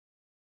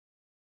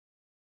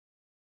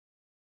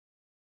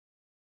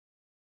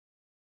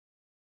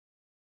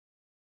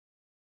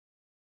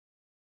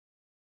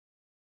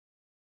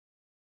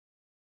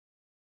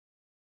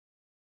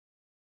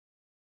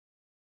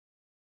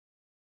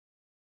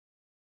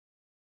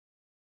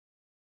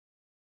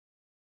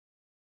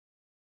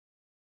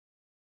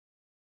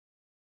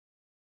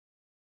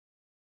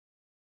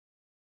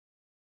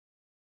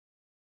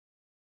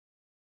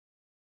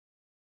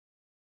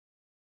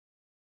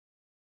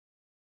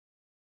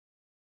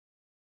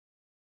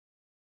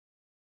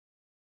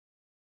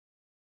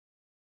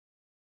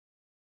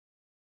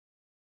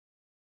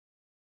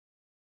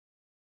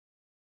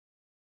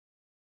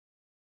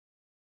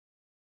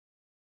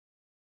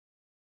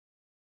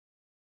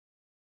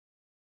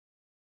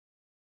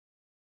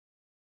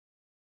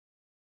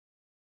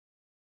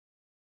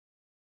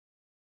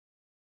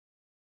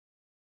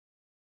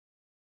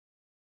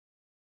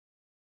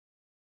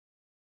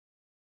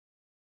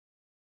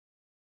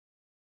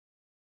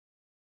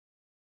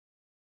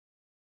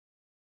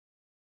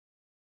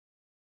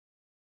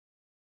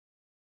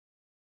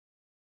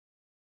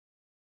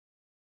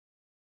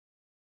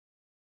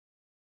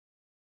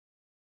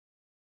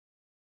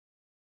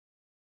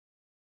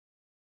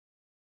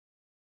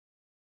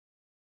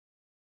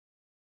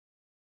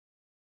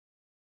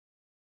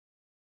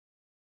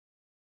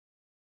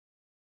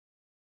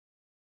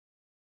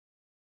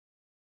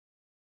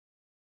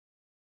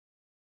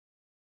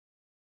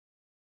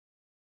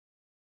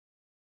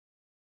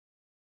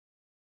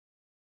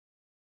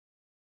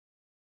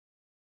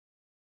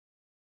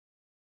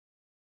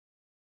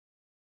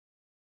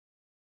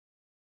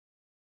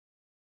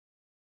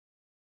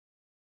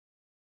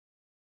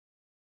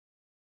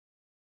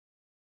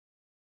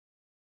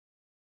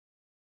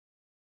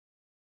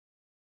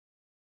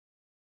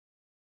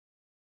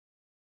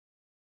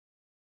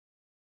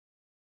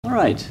All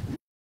right.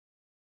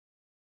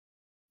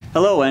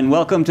 Hello and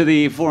welcome to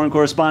the Foreign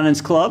Correspondents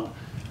Club.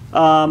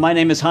 My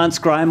name is Hans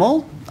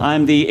Greimel.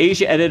 I'm the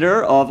Asia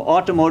editor of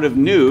Automotive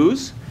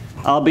News.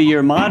 I'll be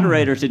your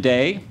moderator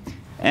today.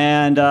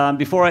 And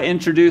before I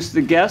introduce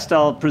the guest,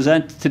 I'll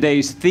present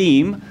today's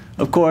theme.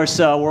 Of course,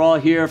 we're all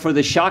here for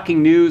the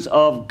shocking news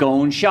of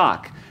Ghosn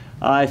shock.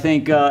 I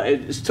think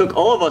it took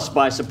all of us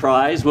by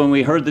surprise when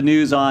we heard the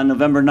news on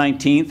November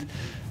 19th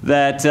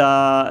that,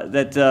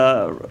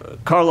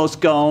 Carlos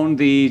Ghosn,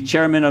 the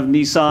chairman of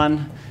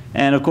Nissan,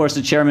 and of course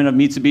the chairman of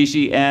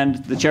Mitsubishi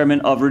and the chairman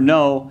of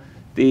Renault,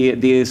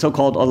 the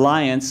so-called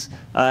alliance,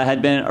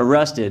 had been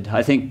arrested.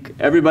 I think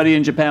everybody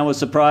in Japan was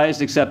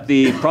surprised except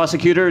the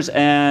prosecutors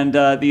and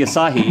the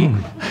Asahi,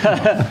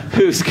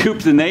 who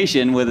scooped the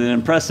nation with an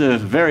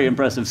impressive, very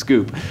impressive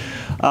scoop.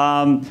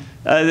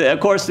 Of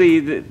course,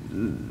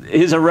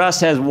 his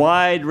arrest has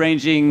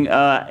wide-ranging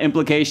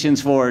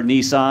implications for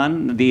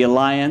Nissan, the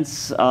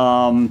alliance,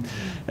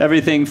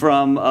 everything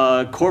from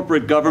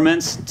corporate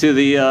governments to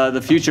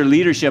the future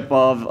leadership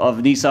of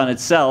Nissan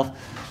itself.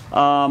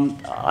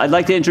 I'd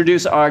like to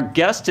introduce our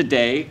guest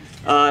today,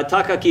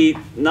 Takaki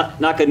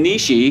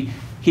Nakanishi.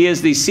 He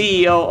is the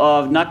CEO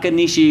of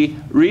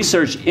Nakanishi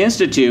Research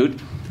Institute.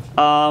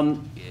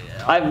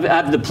 I've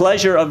had the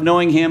pleasure of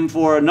knowing him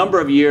for a number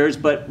of years,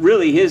 but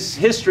really his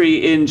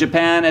history in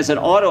Japan as an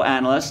auto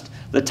analyst,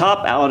 the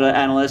top auto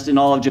analyst in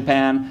all of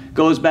Japan,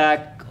 goes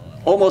back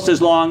almost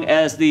as long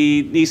as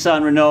the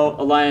Nissan-Renault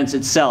alliance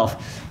itself.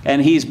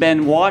 And he's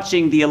been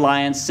watching the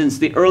alliance since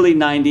the early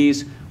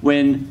 90s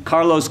when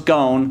Carlos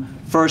Ghosn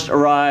first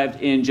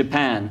arrived in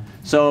Japan.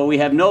 So we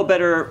have no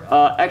better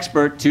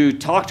expert to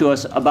talk to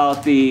us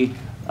about the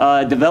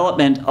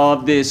development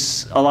of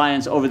this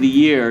alliance over the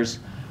years.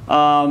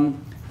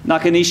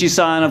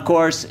 Nakanishi-san, of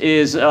course,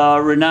 is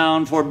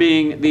renowned for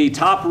being the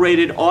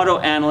top-rated auto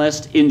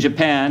analyst in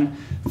Japan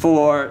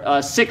for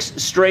 6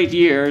 straight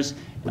years,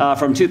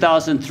 from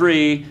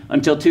 2003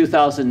 until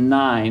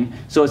 2009.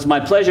 So it's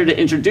my pleasure to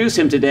introduce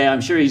him today.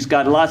 I'm sure he's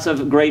got lots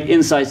of great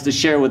insights to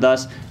share with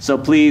us. So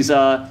please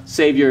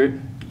save your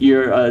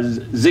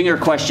zinger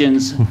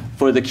questions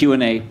for the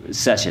Q&A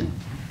session.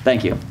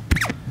 Thank you.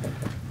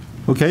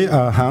 Okay,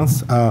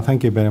 Hans,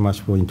 thank you very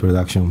much for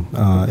introduction.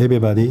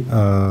 Everybody,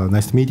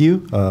 nice to meet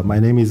you. My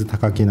name is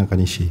Takaki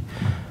Nakanishi.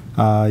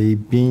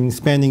 I've been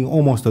spending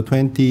almost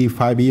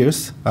 25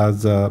 years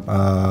as an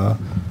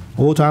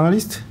auto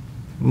analyst,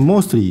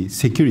 mostly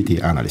security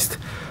analyst.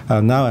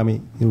 Now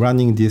I'm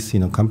running this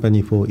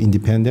company for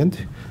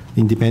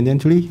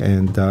independently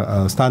and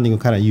standing a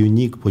kind of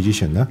unique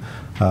position,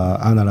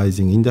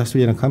 analyzing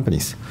industry and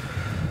companies.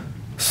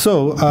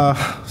 So,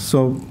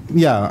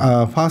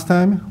 first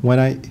time when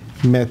I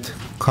met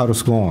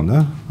Carlos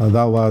Ghosn,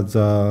 that was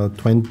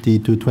 20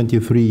 to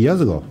 23 years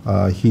ago.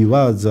 He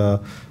was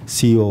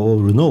CEO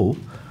of Renault.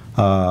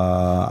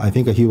 I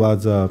think he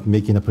was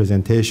making a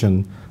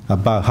presentation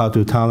about how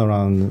to turn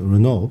around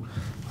Renault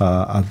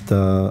at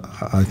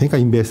I think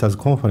an investors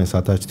conference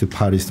attached to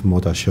Paris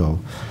Motor Show.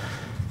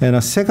 And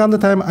the second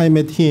time I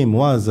met him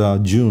was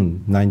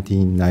June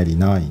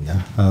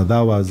 1999.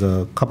 That was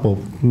a couple,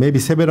 maybe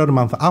several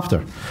months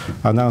after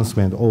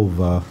announcement of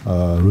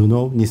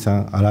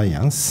Renault-Nissan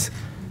alliance.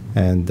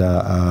 And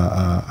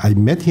I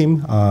met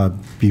him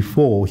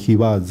before he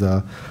was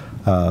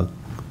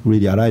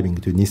really arriving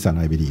to Nissan,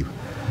 I believe.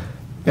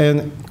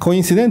 And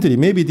coincidentally,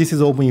 maybe this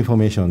is open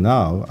information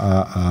now,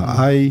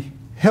 I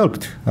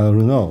helped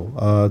Renault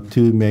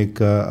to make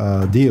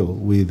a deal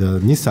with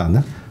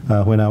Nissan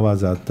when I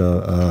was at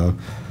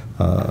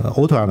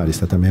auto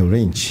analyst at the Merrill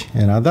Lynch.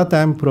 And at that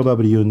time,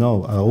 probably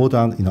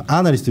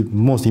analyst's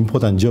most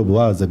important job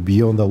was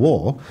beyond the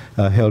wall,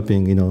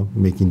 helping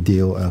making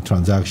deal,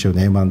 transaction,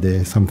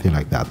 M&A, something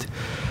like that.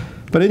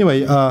 But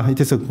anyway, it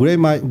is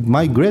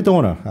my great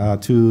honor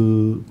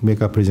to make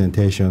a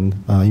presentation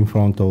in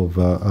front of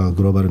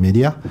global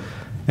media.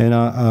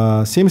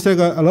 And seems like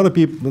a lot of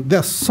people, there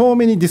are so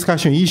many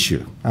discussion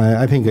issues.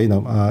 I think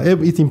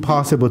it's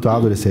impossible to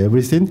address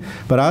everything.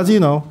 But as you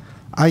know,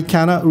 I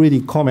cannot really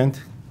comment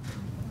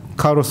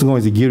Carlos Ghosn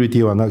is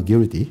guilty or not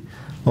guilty.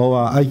 Or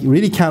I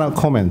really cannot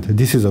comment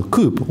this is a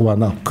coup or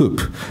not coup.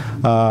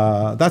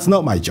 That's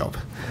not my job.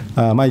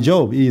 My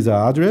job is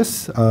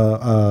address,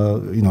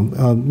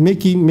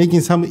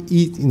 making some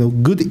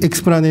good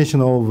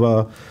explanation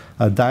of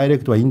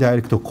direct or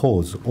indirect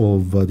cause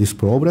of this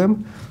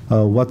problem.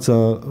 What's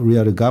a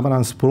real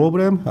governance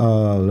problem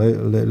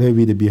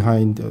levied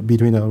between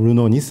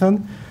Renault and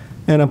Nissan,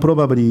 and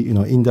probably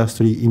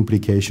industry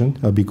implication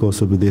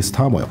because of this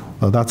turmoil.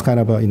 That's kind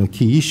of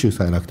key issues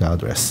I like to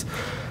address.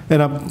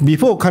 And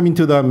before coming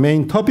to the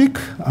main topic,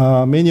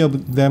 many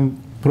of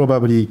them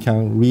probably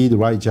can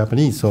write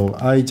Japanese. So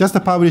I just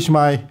published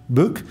my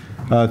book,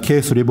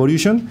 Case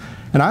Revolution.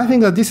 And I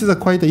think that this is a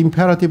quite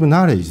imperative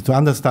knowledge to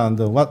understand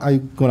what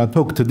I'm going to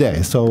talk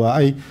today. So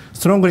I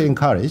strongly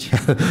encourage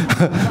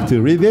to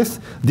read this.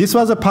 This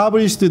was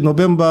published in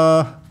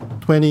November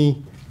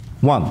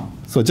 21.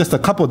 So just a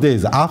couple of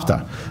days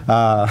after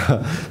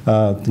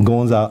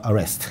Ghosn's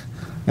arrest.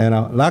 And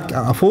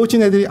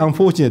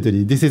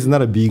unfortunately, this is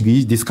not a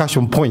big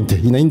discussion point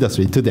in the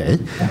industry today,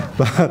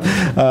 but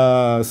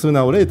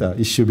sooner or later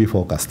it should be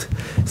focused.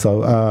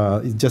 So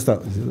it's just a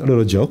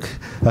little joke.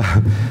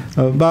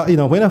 But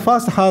when I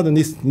first heard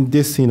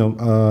this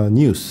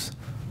news,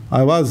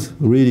 I was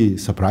really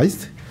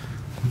surprised.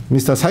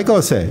 Mr.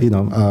 Saikawa said,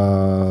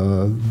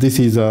 this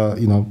is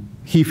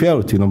he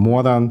felt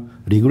more than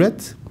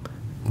regret,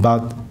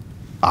 but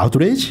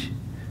outrage.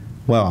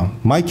 Well,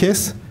 my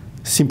case,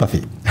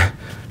 sympathy.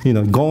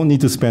 Ghosn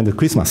need to spend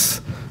Christmas.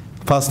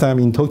 First time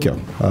in Tokyo.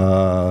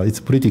 It's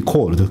pretty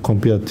cold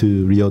compared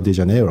to Rio de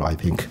Janeiro, I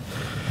think.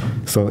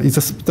 So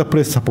it's the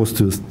place supposed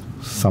to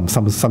some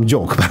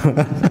joke.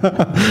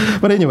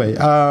 But anyway,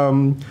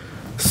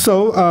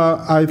 so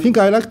I think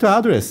I like to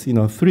address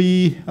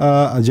 3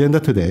 agenda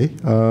today.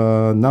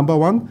 Number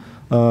 1,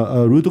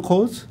 root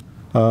cause,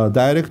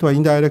 direct or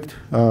indirect,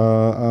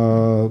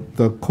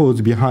 the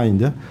cause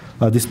behind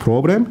this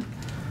problem.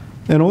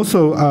 And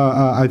also,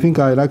 I think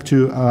I like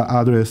to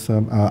address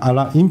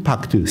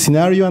impact to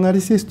scenario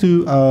analysis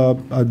to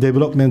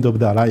development of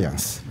the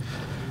alliance.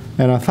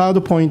 And a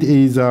third point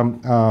is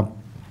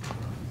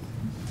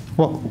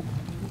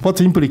what's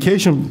the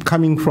implication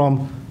coming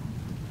from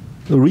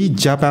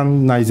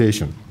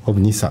re-Japanization of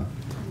Nissan.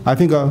 I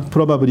think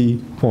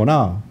probably for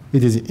now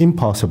it is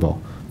impossible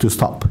to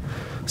stop.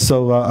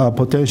 So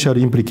potential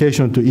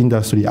implication to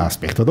industry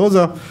aspect. Those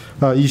are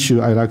issues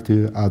I like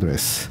to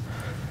address.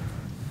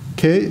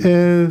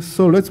 Okay,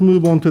 so let's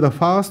move on to the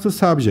first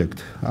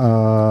subject,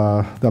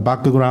 the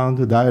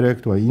background,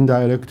 direct or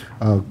indirect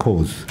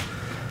cause.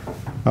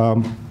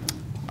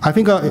 I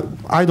think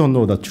I don't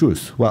know the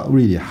truth, what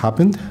really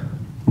happened.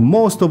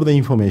 Most of the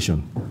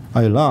information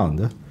I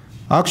learned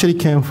actually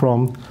came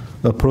from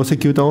the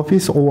prosecutor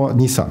office or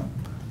Nissan.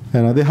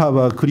 And they have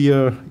a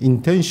clear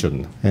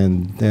intention.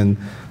 And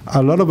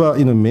a lot of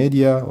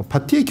media,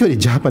 particularly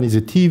Japanese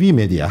TV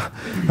media,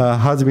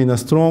 has been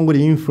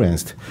strongly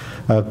influenced,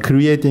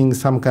 creating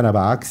some kind of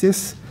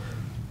access.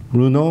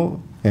 Renault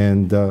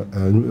and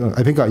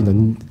I think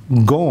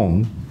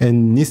Ghosn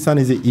and Nissan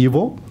is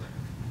evil.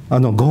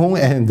 No, Ghosn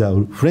and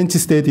French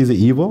state is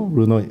evil.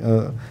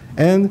 Renault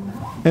and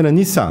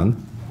Nissan,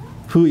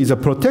 who is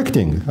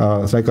protecting,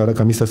 like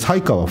Mr.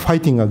 Saikawa,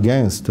 fighting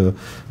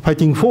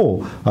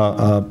for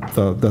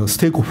the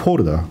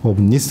stakeholder of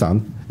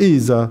Nissan,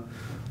 is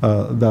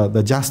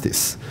the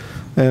justice.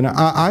 And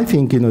I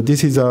think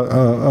this is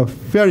a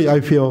very,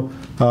 I feel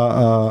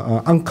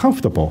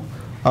uncomfortable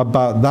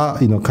about that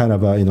kind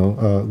of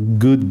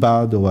good,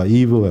 bad, or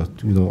evil,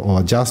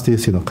 or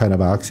justice, kind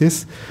of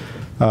access.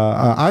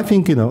 I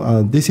think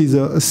this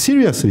is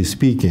seriously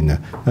speaking,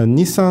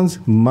 Nissan's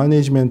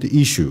management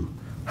issue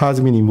has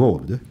been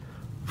involved,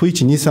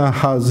 which Nissan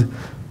has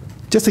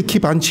just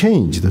keep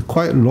unchanged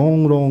quite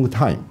long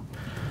time.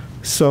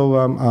 So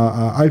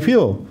I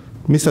feel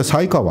Mr.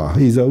 Saikawa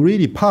is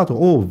really part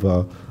of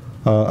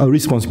a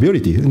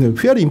responsibility, a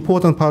very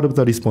important part of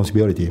the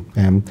responsibility.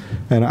 And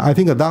I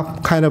think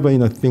that kind of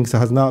things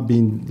has not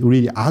been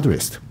really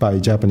addressed by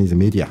Japanese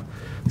media.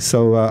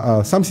 So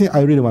something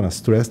I really want to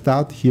stress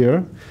that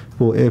here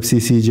for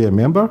FCCJ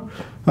member,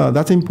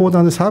 that's an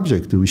important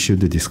subject we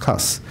should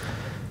discuss.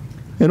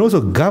 And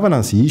also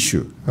governance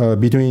issue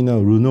between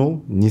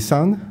Renault,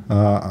 Nissan.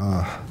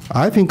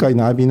 I think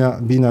I've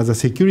been as a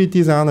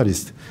securities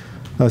analyst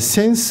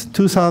since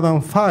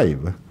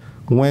 2005,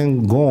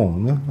 when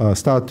Ghosn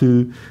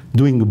started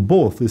doing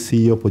both the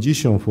CEO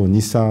position for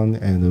Nissan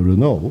and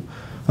Renault.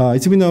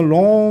 It's been a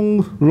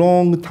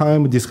long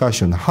time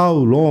discussion how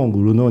long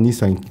Renault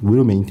Nissan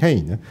will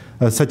maintain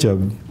such a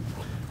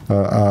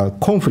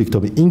conflict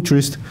of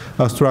interest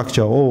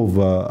structure of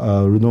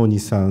Renault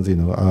Nissan's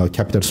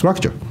capital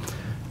structure.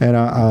 And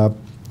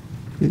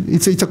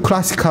it's a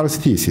classical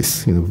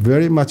thesis,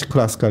 very much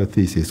classical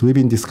thesis. We've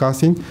been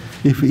discussing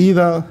if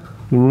either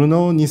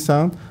Renault,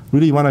 Nissan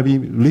really want to be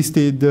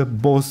listed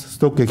both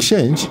stock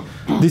exchange.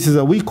 This is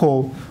what we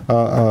call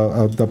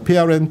the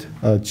parent,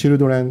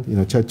 children,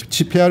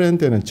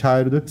 parent and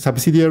child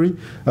subsidiary,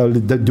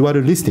 the dual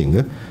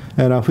listing,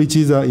 and which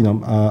is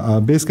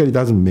basically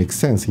doesn't make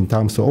sense in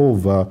terms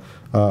of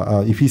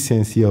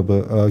efficiency of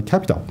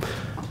capital.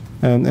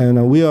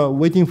 And we are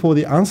waiting for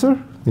the answer.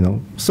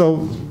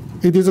 So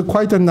it is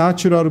quite a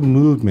natural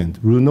movement.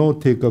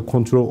 Renault take a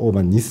control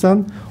over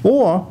Nissan,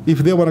 or if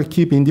they want to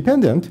keep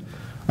independent,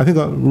 I think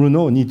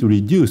Renault need to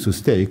reduce the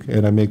stake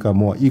and make a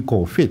more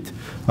equal fit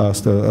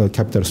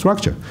capital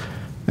structure.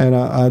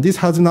 And this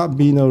has not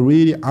been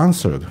really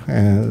answered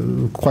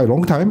quite a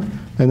long time.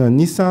 And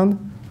Nissan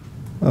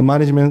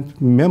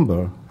management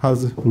member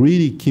has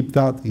really kept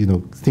that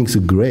things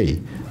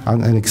gray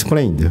and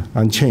explained,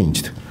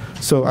 unchanged.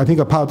 So I think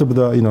a part of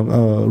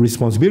the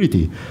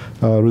responsibility,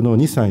 Renault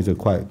Nissan is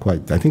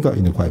quite I think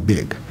quite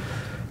big.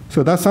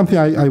 So that's something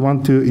I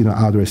want to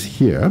address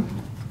here.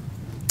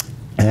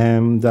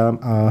 And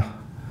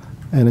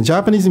the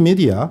Japanese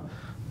media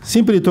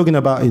simply talking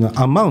about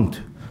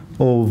amount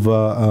of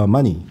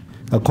money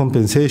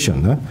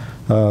compensation.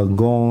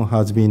 Ghosn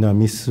has been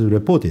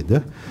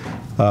misreported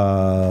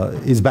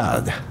is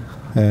bad.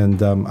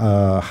 and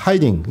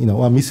hiding,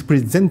 or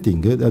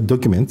mispresenting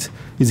documents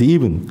is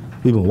even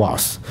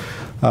worse.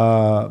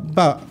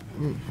 But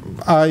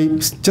I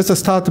just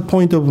start the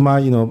point of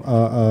my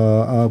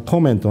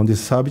comment on this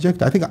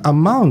subject. I think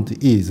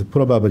amount is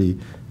probably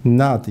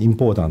not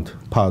important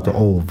part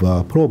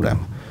of problem.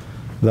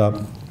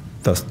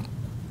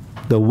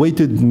 The way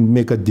to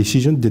make a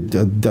decision,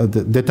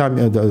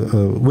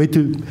 the way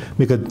to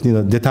make a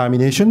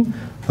determination,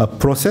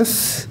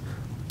 process,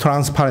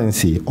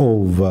 transparency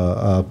of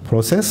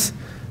process,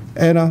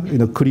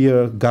 and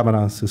clear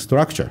governance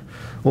structure.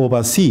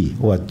 Oversee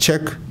or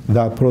check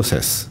that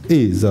process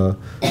is the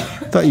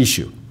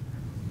issue.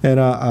 And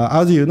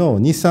as you know,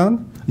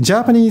 Nissan,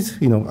 Japanese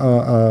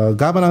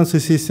governance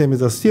system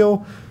is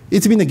still,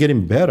 it's been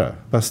getting better,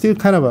 but still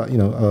kind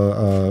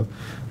of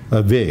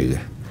vague.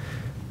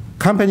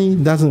 Company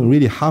doesn't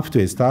really have to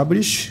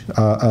establish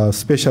a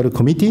special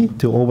committee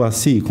to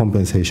oversee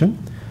compensation,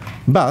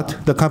 but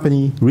the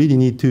company really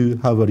need to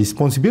have a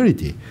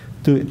responsibility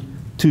to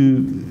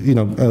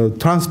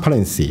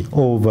transparency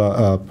of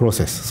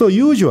process. So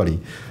usually,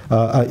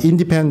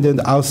 independent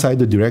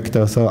outside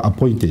directors are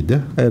appointed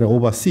and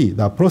oversee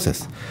that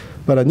process.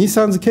 But in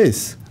Nissan's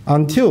case,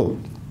 until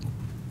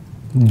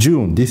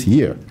June this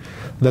year,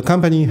 the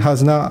company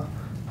has not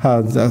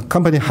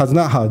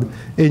had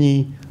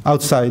any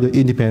outside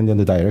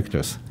independent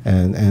directors,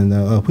 and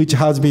which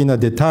has been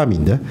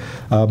determined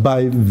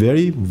by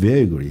very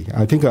vaguely.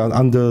 I think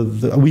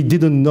we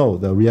didn't know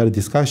the real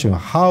discussion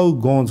how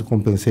Ghosn's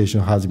compensation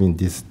has been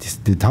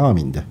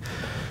determined.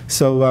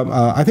 So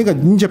I think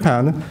in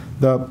Japan,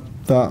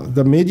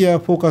 the media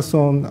focus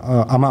on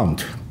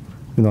amount.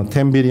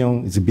 10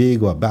 billion is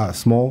big or bad,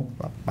 small.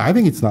 I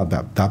think it's not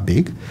that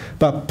big.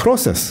 But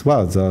process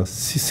was a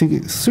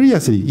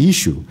seriously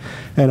issue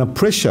and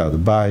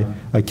pressured by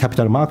a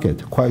capital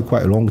market quite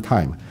a long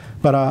time.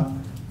 But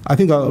I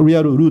think a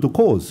real root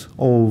cause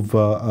of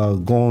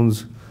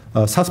Ghosn's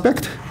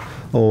suspect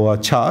or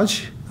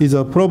charge is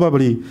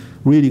probably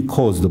really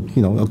caused,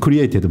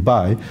 created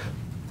by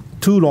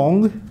too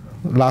long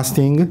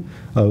lasting,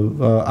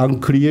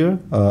 unclear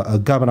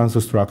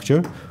governance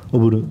structure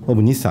of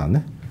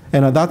Nissan.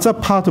 And that's a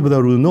part of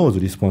the Renault's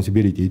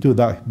responsibility to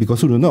that,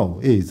 because Renault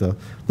is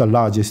the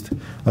largest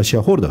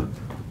shareholder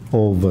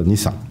of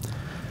Nissan.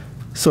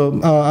 So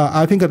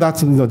I think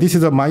that's, this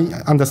is my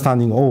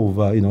understanding of,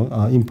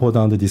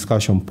 important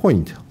discussion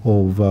point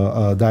of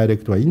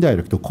direct or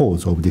indirect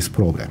cause of this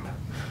problem.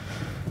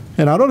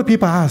 And a lot of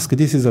people ask,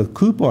 this is a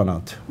coup or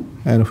not?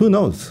 And who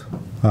knows?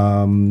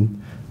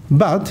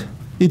 But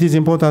it is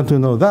important to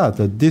know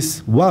that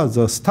this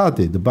was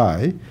started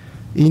by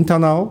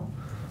internal,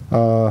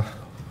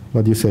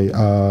 what do you say,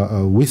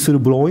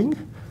 whistleblowing?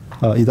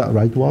 Is that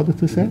right word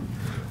to say?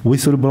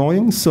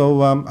 Whistleblowing. So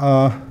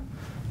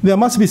there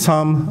must be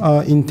some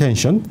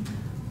intention.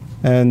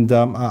 And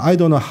I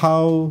don't know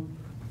how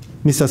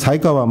Mr.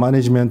 Saikawa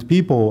management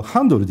people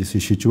handle this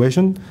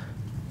situation.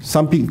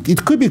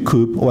 It could be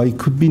coup or it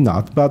could be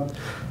not. But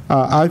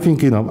I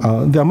think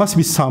there must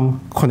be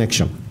some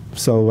connection.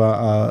 So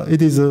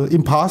it is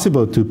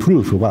impossible to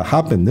prove what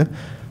happened.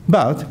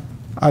 But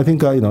I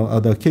think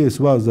the case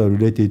was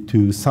related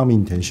to some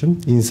intention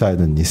inside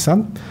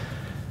Nissan.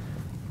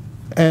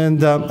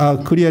 And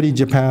clearly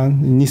Japan,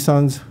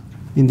 Nissan's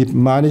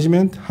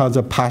management has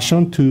a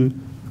passion to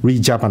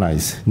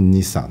re-Japanize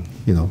Nissan.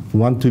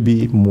 Want to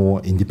be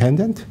more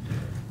independent.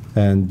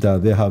 And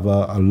they have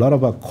a lot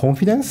of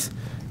confidence,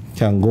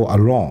 can go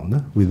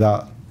alone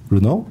without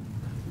Renault.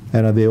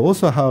 And they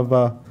also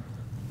have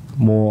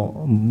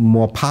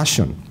more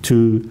passion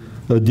to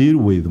deal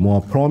with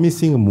more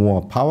promising,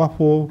 more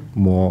powerful,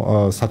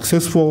 more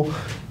successful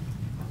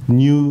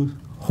new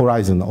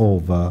horizon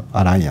of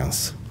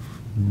alliance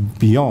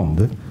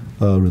beyond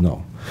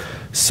Renault.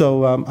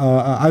 So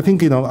I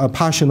think a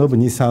passion of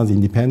Nissan's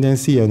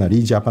independency and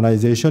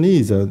re-Japanization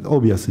is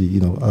obviously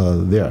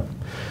there.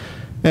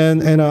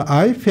 And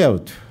I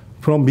felt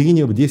from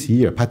beginning of this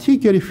year,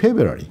 particularly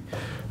February,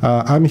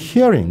 I'm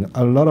hearing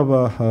a lot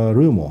of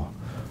rumor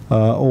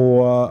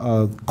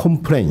or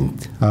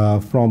complaint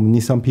from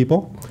Nissan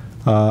people.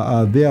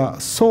 They are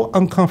so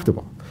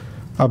uncomfortable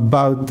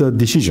about the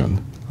decision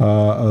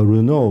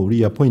Renault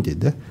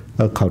reappointed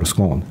Carlos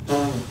Ghosn.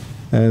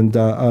 And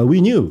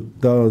we knew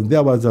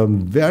there was a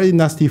very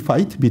nasty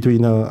fight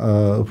between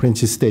French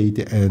state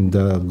and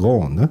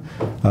Ghosn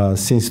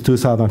since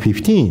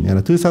 2015.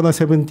 And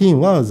 2017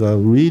 was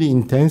really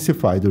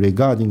intensified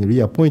regarding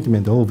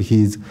reappointment of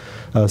his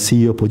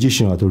CEO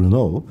position at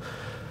Renault.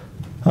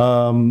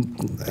 And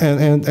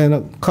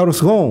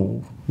Carlos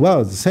Ghosn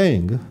was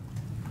saying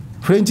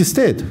French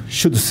state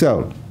should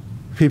sell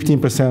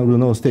 15%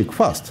 Renault stake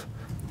first.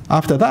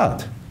 After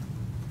that,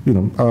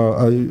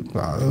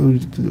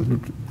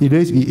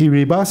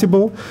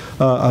 irreversible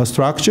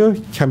structure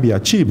can be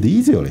achieved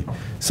easily.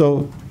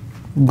 So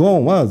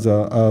Ghosn was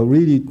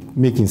really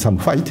making some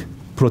fight,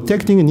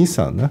 protecting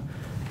Nissan.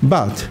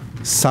 But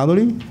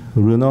suddenly,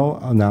 Renault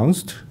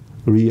announced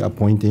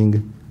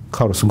reappointing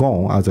Carlos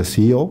Ghosn as a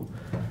CEO.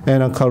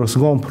 And Carlos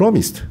Ghosn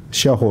promised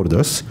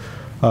shareholders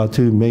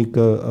to make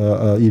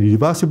a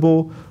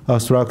irreversible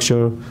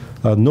structure,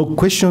 no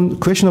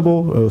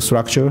questionable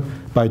structure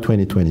by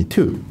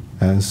 2022.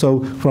 And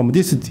so from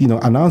this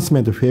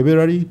announcement of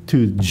February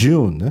to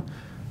June,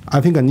 I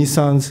think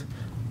Nissan's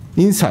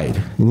inside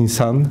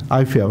Nissan,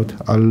 I felt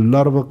a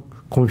lot of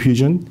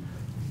confusion,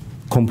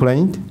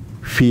 complaint,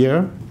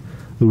 fear,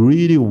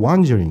 really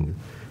wondering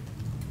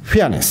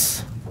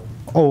fairness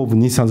of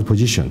Nissan's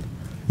position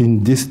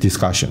in this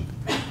discussion.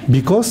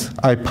 Because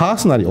I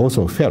personally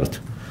also felt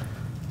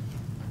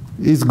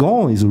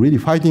Ghosn is really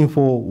fighting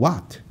for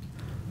what?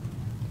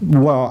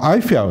 Well,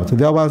 I felt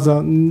there was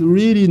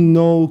really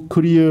no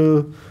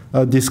clear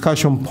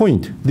discussion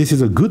point. This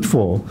is good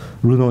for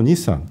Renault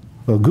Nissan,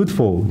 good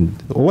for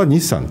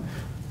Nissan.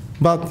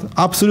 But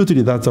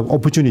absolutely, that's an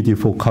opportunity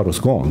for Carlos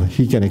Ghosn.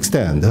 He can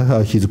extend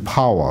his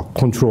power,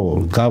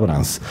 control,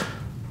 governance,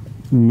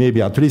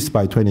 maybe at least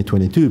by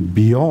 2022,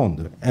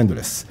 beyond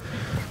endless.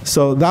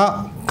 So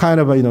that kind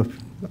of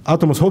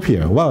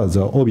atmosphere was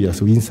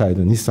obvious inside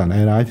Nissan,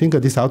 and I think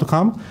this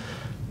outcome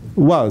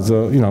was,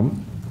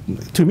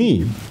 to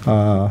me,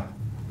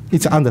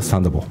 it's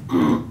understandable.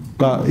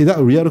 But is that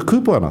a real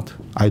coup or not?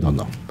 I don't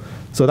know.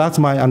 So that's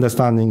my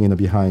understanding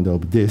behind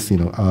of this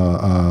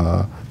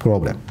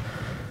problem.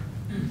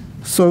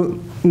 So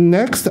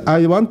next,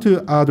 I want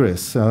to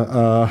address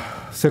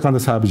second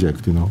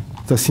subject,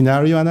 the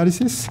scenario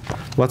analysis.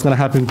 What's going to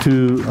happen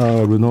to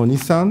Renault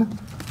Nissan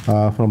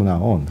from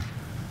now on?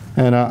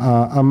 And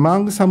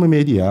among some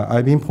media,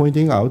 I've been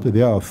pointing out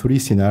there are 3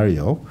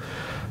 scenarios.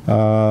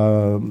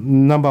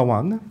 Number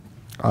 1,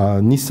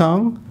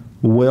 Nissan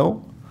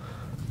will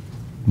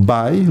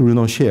buy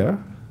Renault share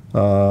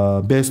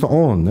based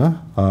on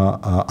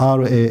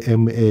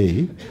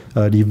RAMA,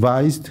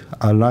 revised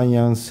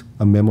alliance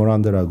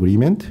memorandum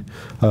agreement,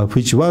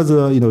 which was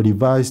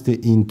revised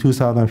in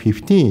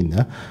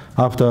 2015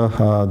 after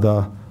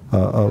the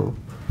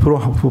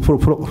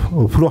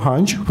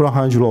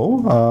Pro-Hange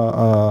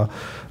law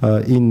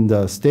in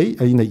the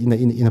state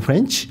in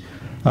French.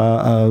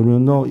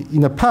 Renault,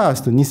 in the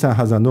past, Nissan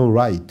has no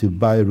right to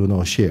buy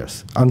Renault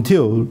shares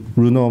until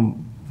Renault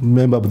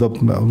member of the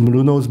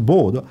Renault's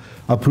board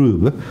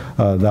approved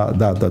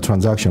the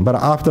transaction. But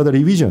after the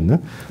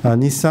revision,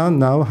 Nissan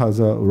now has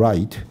a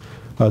right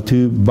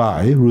to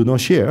buy Renault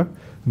share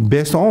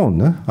based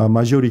on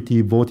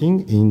majority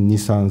voting in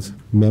Nissan's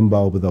member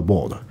of the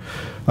board.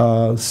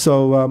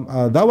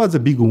 So that was a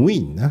big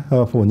win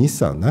for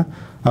Nissan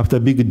after a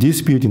big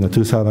dispute in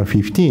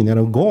 2015,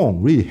 and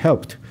Ghosn really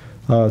helped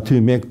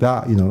to make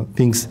that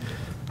things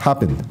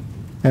happen.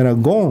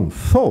 And Ghosn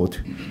thought,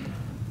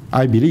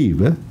 I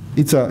believe,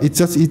 it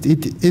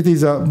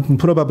is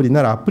probably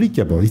not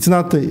applicable. It's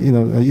not,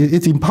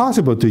 it's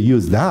impossible to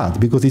use that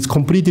because it's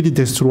completely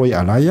destroy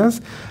alliance,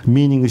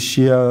 meaning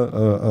share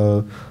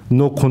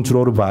no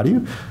control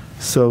value.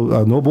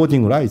 So no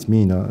voting rights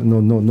mean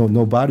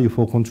no value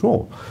for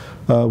control,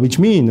 which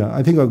means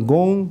I think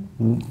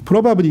Ghosn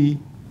probably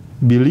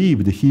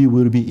believed he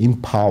will be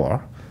in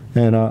power,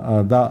 and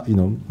that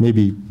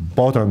maybe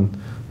button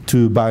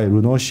to buy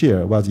Renault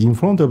share was in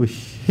front of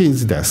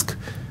his desk.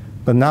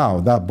 But now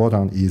that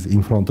button is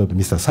in front of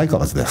Mr.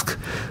 Saikawa's desk.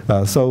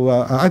 So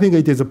I think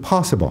it is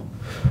possible.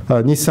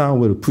 Nissan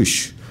will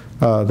push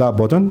that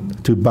button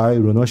to buy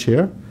Renault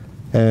share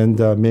and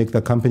make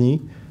the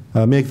company,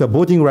 make the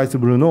voting rights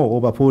of Renault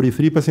over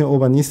 43%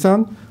 over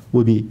Nissan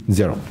will be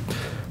 0.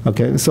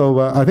 Okay, so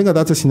I think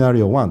that's a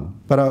scenario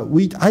 1. But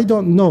I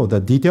don't know the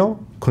detail,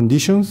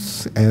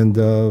 conditions, and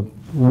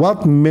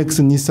what makes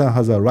Nissan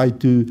has a right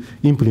to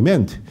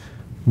implement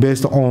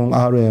based on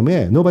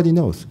RMA. Nobody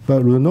knows.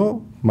 But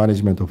Renault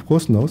management, of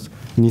course, knows.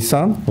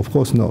 Nissan, of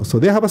course, knows. So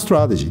they have a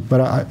strategy.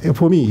 But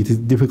for me, it is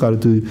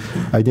difficult to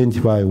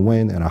identify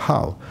when and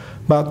how.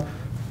 But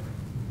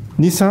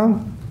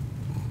Nissan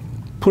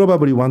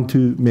probably want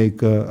to make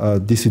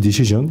this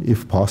decision,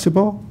 if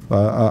possible,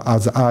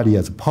 as early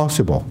as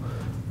possible.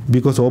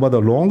 Because over the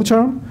long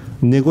term,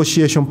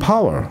 negotiation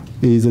power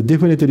is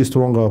definitely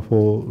stronger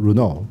for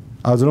Renault.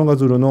 As long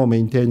as Renault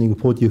maintaining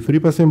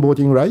 43%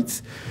 voting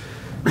rights,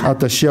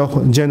 at the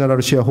general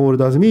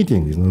shareholders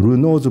meeting,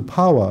 Renault's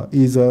power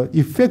is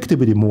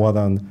effectively more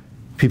than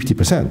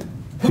 50%,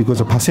 because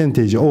the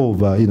percentage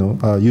of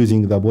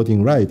using the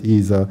voting right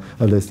is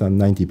less than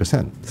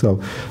 90%.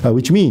 So,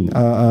 which means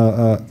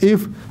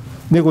if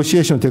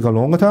negotiation take a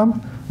long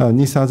time,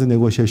 Nissan's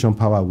negotiation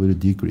power will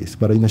decrease.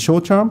 But in the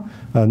short term,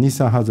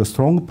 Nissan has a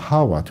strong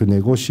power to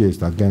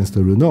negotiate against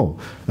Renault,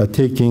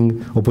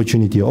 taking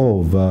opportunity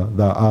of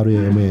the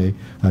RMA,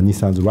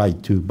 Nissan's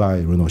right to buy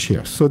Renault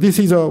shares. So this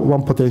is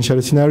one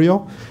potential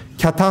scenario,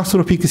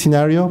 catastrophic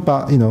scenario,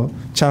 but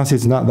chance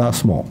is not that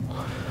small.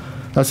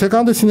 The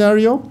second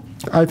scenario,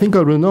 I think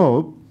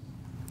Renault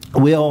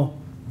will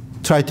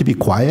try to be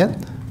quiet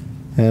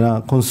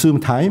and consume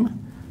time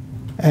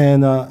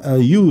and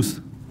use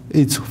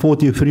its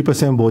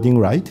 43% voting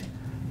right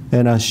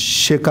and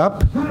shake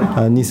up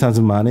Nissan's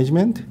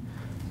management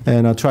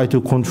and try to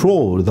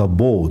control the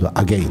board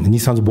again,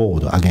 Nissan's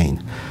board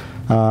again.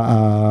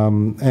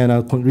 And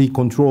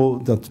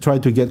try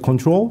to get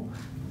control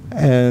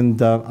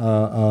and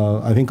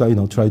I think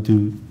try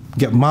to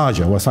get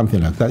merger or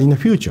something like that in the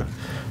future.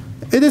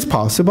 It is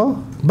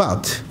possible,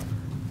 but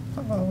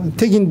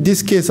taking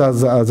this case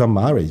as a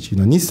marriage,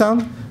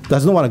 Nissan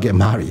does not want to get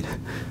married.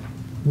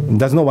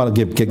 Does not want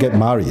to get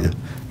married.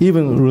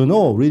 Even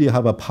Renault really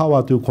have a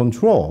power to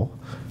control.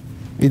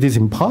 It is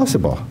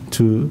impossible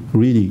to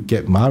really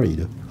get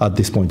married at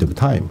this point of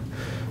time.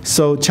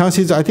 So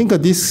chances, I think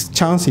this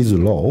chance is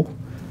low,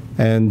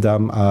 and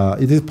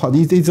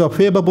it is a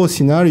favorable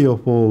scenario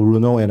for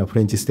Renault and a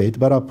French state,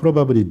 but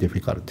probably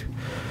difficult.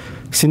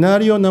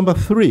 Scenario number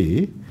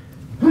 3,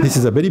 this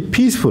is a very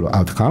peaceful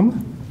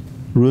outcome.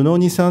 Renault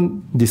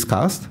Nissan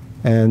discussed,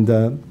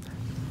 and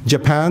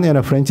Japan and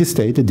a French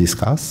state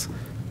discuss,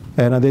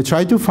 and they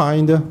try to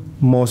find the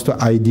most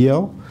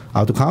ideal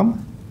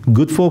outcome,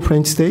 good for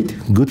French state,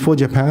 good for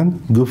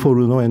Japan, good for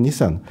Renault and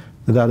Nissan.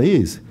 That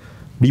is,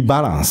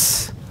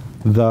 rebalance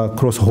the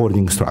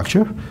cross-holding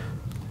structure,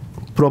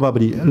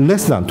 probably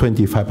less than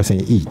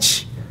 25%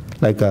 each,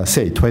 like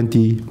say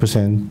 20%,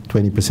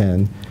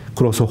 20%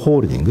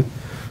 cross-holding.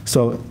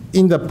 So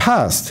in the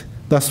past,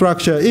 the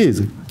structure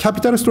is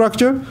capital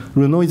structure,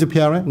 Renault is a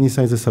parent,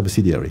 Nissan is a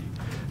subsidiary.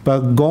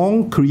 But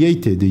Ghosn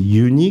created a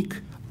unique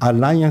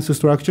alliance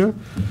structure.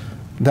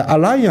 The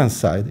alliance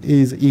side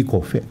is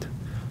equal fit.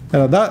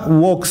 That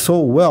works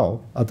so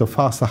well at the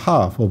first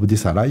half of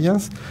this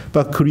alliance,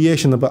 but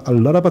creation of a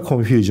lot of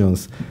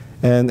confusions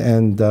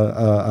and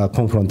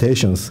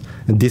confrontations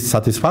and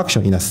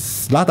dissatisfaction in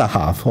the latter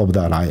half of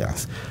the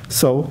alliance.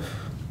 So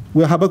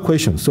we have a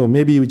question. So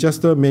maybe we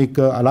just make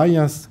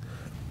alliance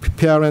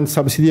parent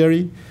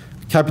subsidiary,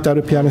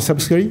 capital parent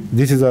subsidiary.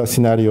 This is a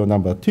scenario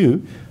number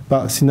 2.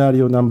 But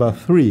scenario number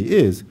 3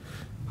 is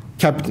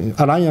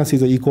alliance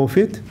is an equal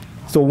fit.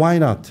 So why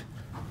not?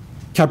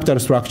 Capital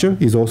structure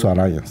is also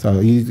alliance.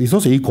 It's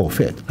also equal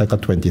fit, like a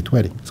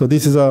 2020. So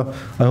this is I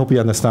hope you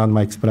understand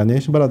my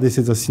explanation, but this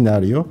is a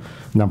scenario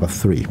number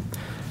 3.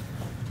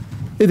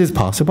 It is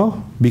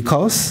possible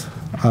because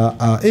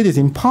it is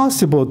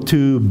impossible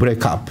to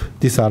break up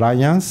this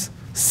alliance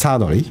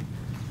suddenly.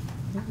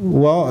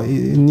 Well,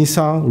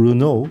 Nissan,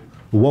 Renault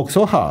worked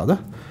so hard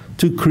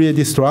to create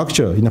this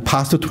structure in the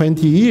past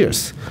 20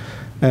 years.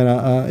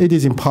 And it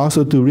is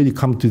impossible to really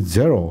come to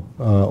zero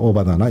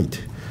over the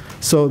night.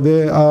 So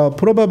they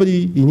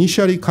probably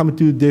initially come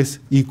to this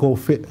equal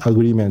fit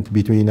agreement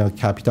between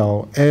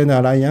capital and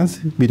alliance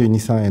between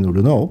Nissan and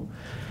Renault,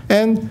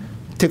 and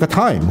take a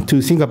time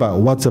to think about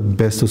what's the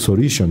best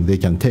solution they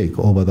can take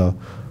over the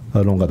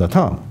longer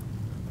term.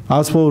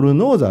 As for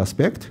Renault's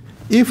aspect,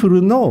 if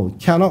Renault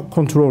cannot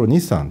control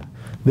Nissan,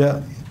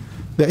 there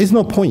is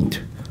no point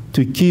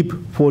to keep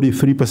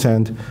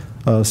 43%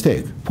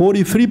 stake.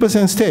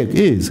 43% stake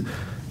is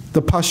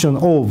the passion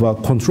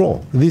of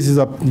control. This is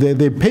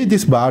they pay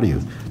this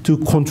value to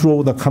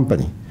control the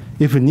company.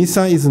 If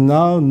Nissan is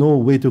now no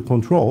way to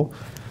control,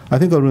 I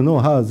think Renault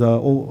has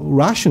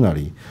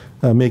rationally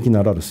making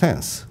a lot of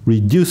sense.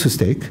 Reduce the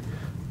stake,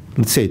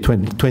 let's say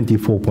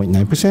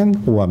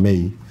 24.9%, or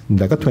maybe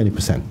like a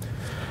 20%.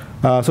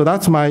 So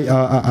that's my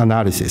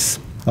analysis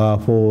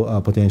for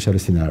a potential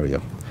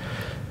scenario.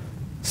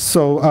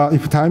 So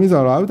if time is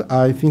allowed,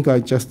 I think I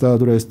just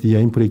addressed the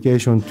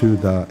implication to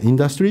the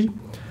industry.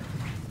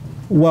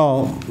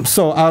 Well,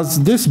 so as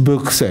this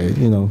book says,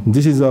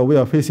 this is we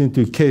are facing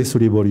to case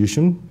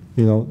revolution,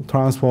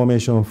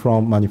 transformation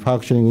from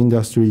manufacturing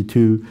industry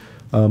to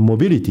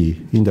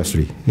mobility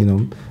industry.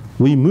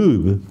 We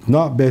move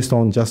not based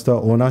on just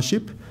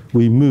ownership,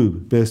 we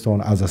move based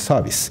on as a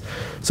service.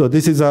 So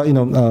this is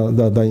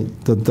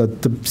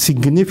the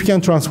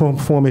significant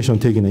transformation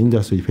taking the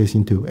industry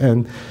facing to,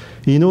 and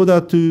in order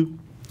to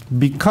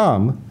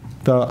become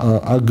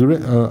a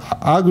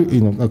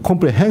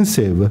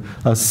comprehensive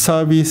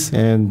service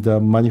and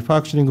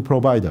manufacturing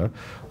provider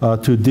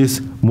to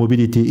this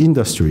mobility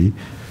industry,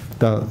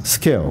 the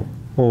scale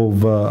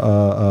of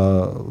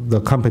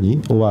the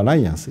company or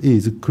alliance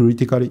is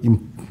critically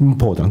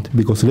important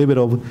because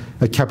level of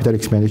capital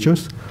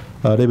expenditures,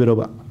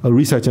 level of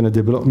research and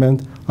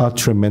development are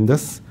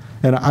tremendous.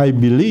 And I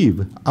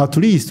believe at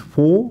least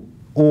 4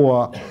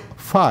 or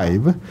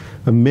 5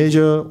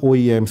 major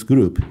OEMs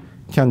group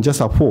can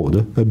just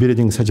afford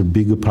building such a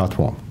big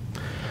platform.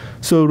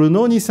 So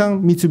Renault,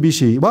 Nissan,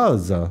 Mitsubishi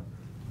was,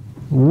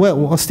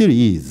 well, still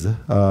is,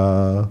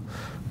 the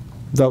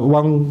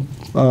one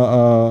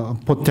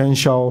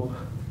potential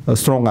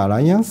strong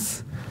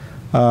alliance.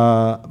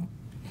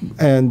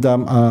 And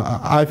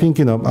I think,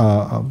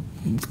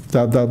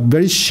 the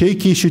very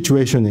shaky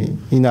situation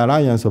in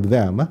alliance of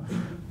them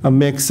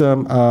makes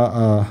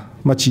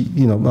much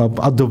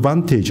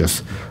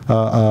advantageous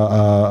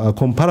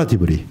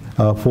comparatively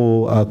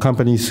for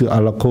companies who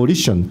are a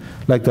coalition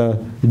like a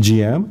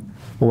GM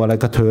or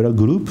like a Toyota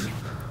Group,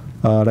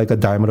 like a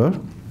Daimler.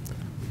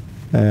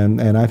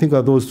 And I think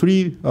those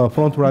 3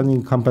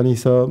 front-running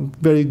companies are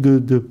very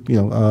good,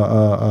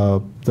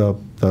 the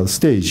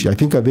stage. I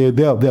think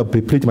they are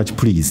pretty much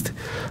pleased.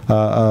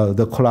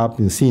 The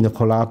collapse, seeing the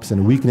collapse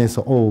and weakness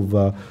of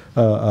a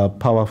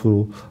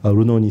powerful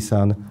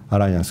Renault-Nissan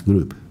alliance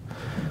group.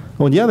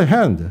 On the other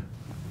hand,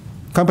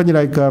 company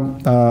like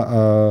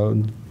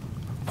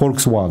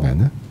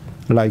Volkswagen,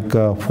 like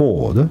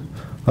Ford,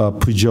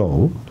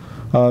 Peugeot,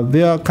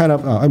 they are kind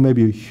of,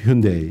 maybe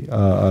Hyundai,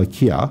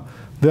 Kia,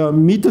 they are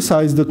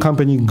mid-sized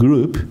company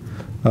group.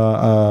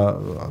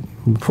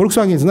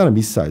 Volkswagen is not a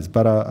mid-size,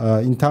 but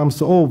in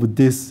terms of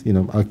this,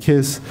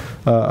 case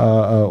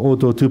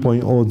auto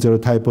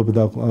 2.0 type of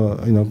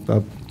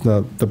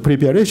the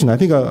preparation, I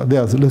think they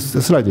are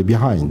slightly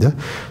behind.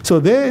 So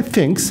they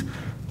think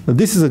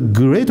this is a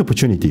great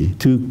opportunity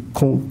to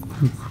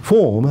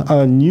form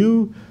a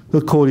new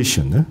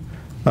coalition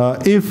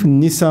if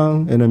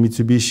Nissan and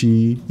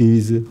Mitsubishi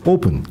is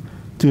open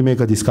to make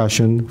a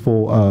discussion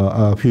for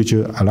a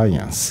future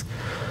alliance.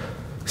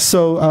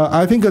 So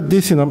I think that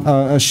this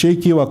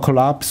shaky or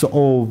collapse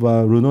of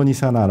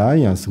Renault-Nissan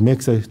alliance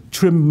makes a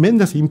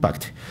tremendous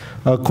impact,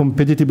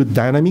 competitive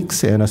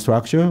dynamics and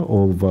structure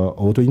of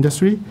auto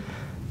industry.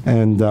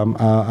 And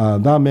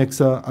that makes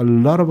a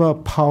lot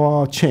of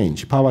power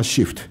change, power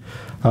shift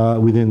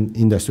within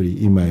industry,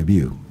 in my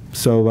view.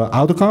 So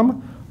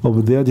outcome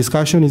of their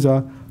discussion is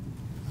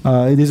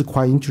it is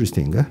quite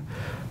interesting.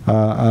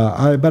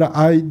 But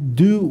I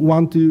do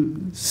want to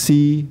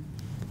see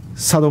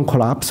sudden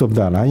collapse of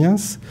the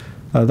alliance.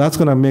 That's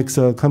going to make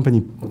the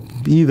company,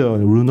 either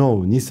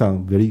Renault,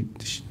 Nissan, very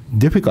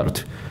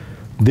difficult.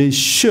 They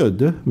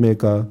should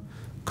make a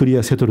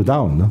clear settle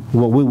down.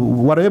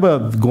 Whatever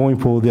going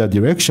for their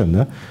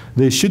direction,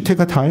 they should take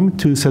a time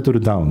to settle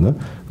down,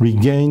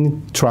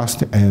 regain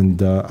trust and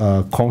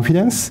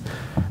confidence,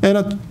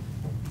 and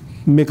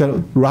make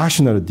a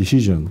rational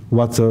decision.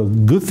 What's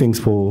good things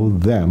for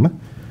them,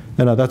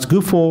 and that's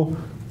good for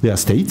their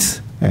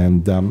states,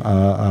 and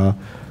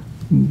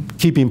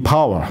keeping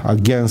power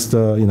against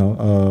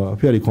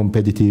very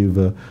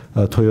competitive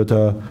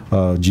Toyota,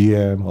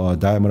 GM, or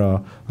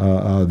Daimler,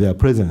 their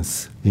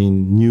presence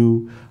in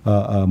new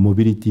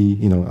mobility,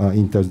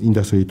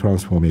 industry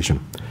transformation.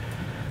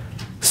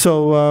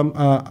 So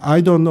I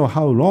don't know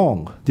how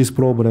long this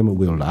problem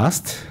will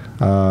last,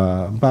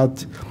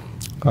 but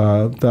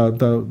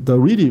the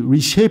really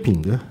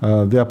reshaping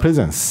their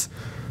presence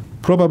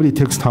probably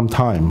takes some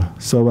time.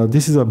 So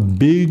this is a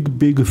big,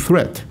 big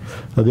threat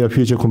to their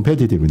future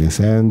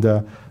competitiveness, and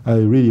I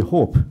really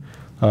hope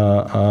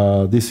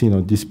this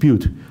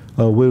dispute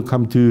will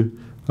come to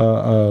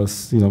a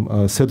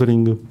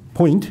settling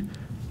point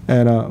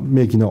and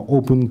make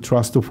open,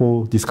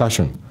 trustful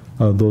discussion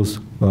those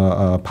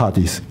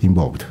parties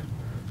involved.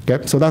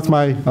 Okay, so that's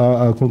my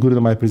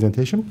conclude my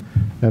presentation,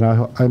 and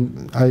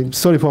I'm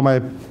sorry for my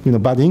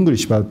bad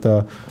English,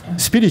 but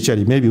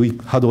spiritually maybe we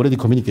had already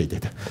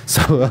communicated.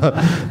 So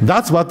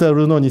that's what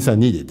Renault Nissan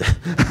needed.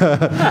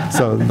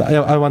 So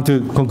I want to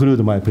conclude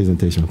my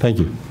presentation. Thank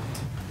you.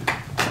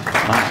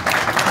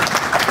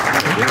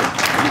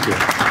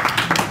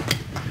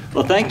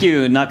 Well, thank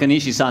you,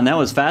 Nakanishi-san. That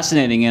was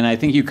fascinating, and I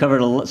think you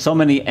covered so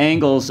many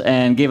angles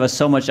and gave us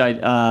so much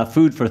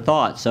food for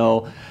thought.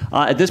 So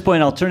at this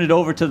point, I'll turn it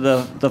over to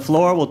the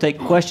floor. We'll take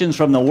questions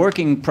from the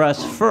working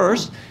press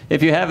first.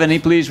 If you have any,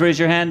 please raise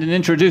your hand and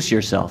introduce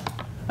yourself.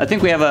 I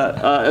think we have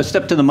a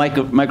step to the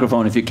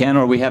microphone, if you can,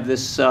 or we have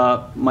this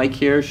mic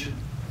here.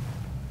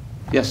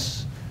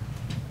 Yes.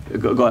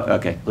 Go,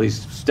 okay,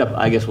 please step.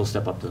 I guess we'll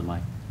step up to the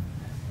mic.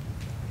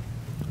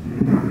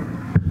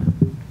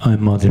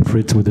 I'm Martin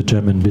Fritz with the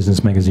German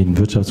business magazine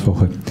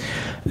Wirtschaftswoche.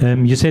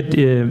 You said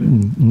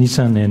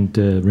Nissan and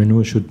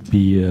Renault should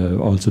be,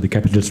 also the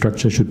capital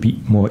structure should be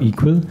more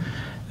equal.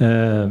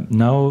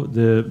 Now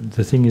the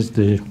thing is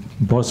the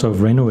boss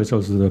of Renault is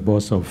also the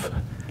boss of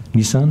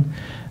Nissan.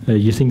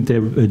 You think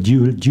a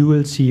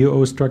dual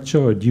CEO structure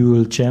or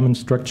dual chairman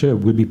structure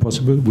will be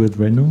possible with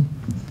Renault?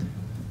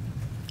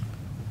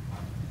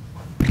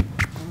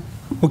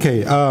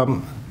 Okay.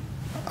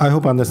 I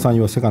hope I understand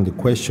your second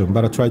question,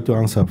 but I'll try to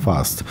answer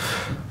fast.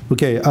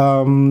 Okay.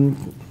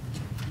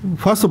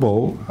 First of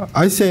all,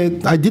 I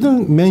said I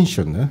didn't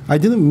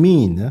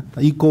mean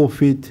equal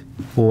fit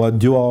or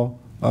dual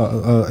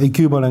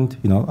equivalent.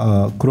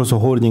 Cross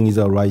holding is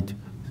a right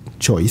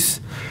choice.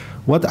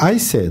 What I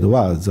said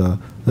was a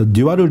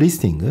dual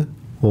listing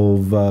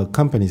of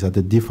companies at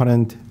a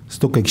different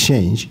stock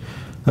exchange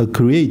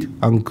create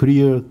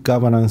unclear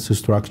governance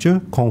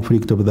structure,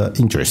 conflict of the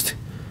interest.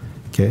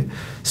 Okay,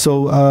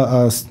 so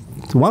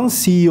one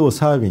CEO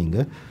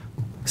serving,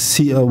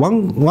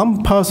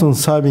 one person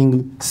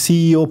serving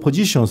CEO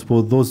positions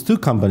for those two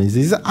companies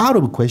is out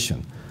of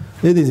question.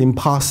 It is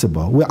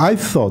impossible. Well, I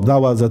thought that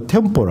was a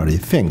temporary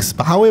thing.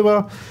 But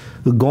however,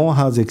 Ghosn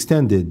has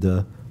extended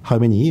how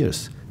many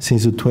years?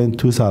 Since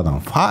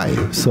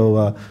 2005.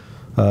 So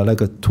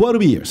like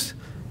 12 years,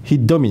 he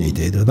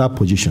dominated that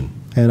position.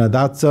 And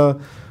that's, I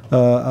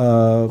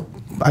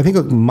think,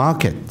 a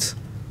market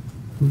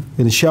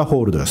and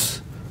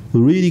shareholders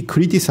really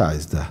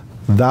criticized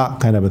that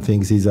kind of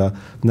things is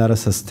not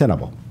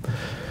sustainable.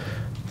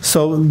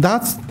 So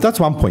that's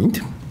one point.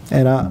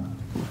 And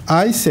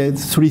I said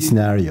 3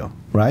 scenarios,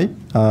 right?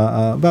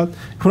 But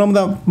from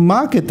the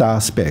market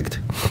aspect,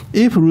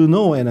 if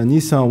Renault and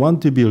Nissan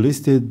want to be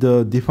listed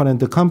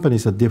different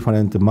companies at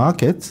different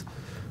markets,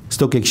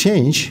 stock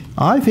exchange,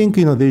 I think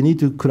they need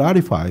to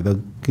clarify the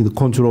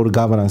control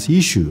governance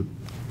issue.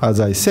 As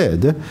I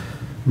said,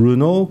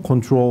 Renault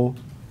control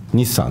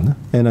Nissan,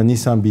 and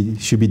Nissan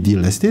should be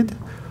delisted,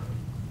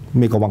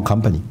 make a one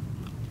company.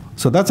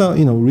 So that's a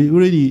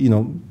really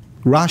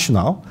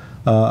rational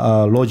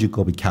logic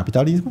of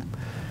capitalism.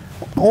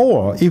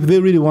 Or if they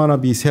really want to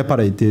be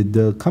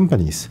separated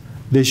companies,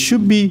 they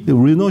should be,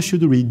 Renault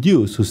should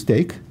reduce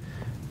stake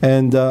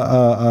and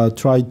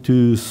try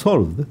to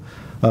solve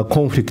a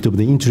conflict of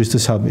the interest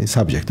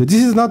subject.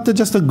 This is not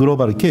just a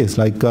global case,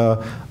 like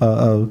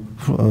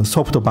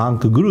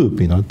SoftBank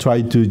Group,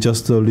 try to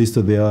just list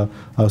their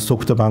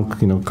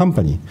SoftBank,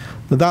 company.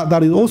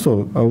 That is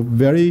also a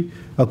very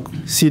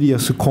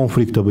serious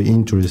conflict of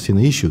interest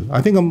issue.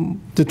 I think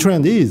the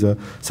trend is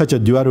such a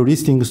dual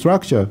listing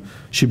structure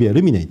should be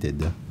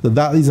eliminated.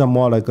 That is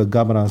more like a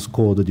governance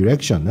code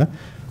direction.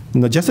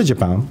 Not just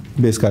Japan,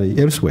 basically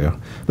elsewhere.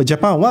 But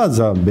Japan was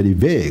very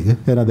vague,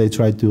 and they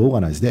tried to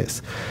organize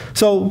this.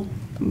 So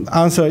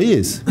answer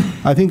is,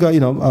 I think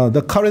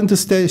the current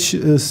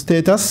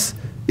status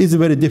is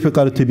very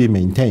difficult to be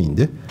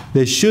maintained.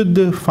 They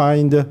should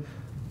find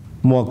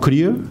more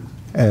clear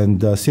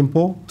and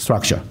simple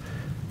structure.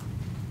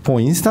 For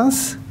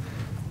instance,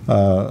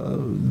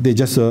 they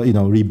just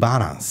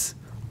rebalance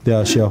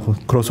their share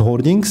cross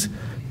holdings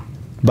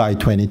by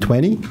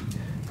 2020.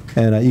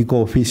 And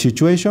equal fee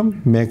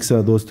situation makes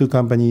those two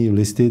companies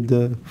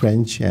listed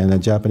French and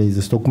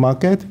Japanese stock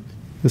market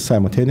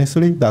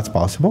simultaneously. That's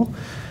possible.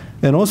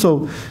 And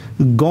also,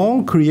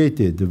 Ghosn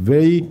created a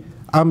very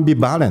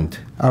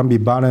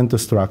ambivalent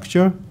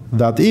structure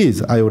that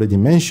is, I already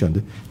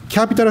mentioned,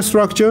 capital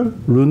structure,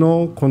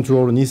 Renault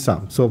control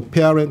Nissan, so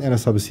parent and a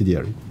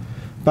subsidiary.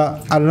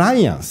 But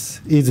alliance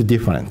is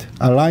different.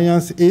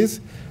 Alliance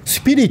is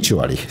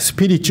spiritually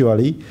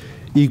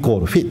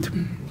equal fit.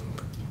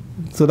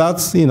 So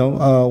that's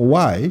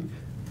why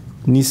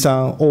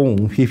Nissan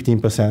own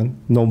 15%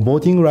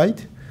 non-voting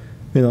right,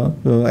 and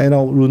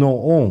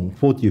Renault own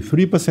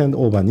 43%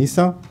 over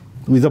Nissan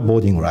with a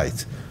voting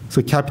rights.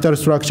 So capital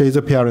structure is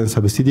a parent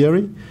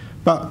subsidiary,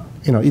 but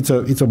it's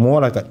a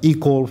more like an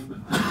equal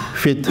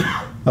fit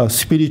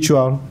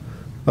spiritual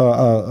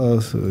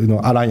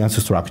alliance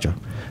structure.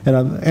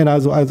 And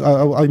as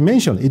I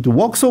mentioned, it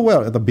works so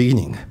well at the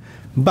beginning,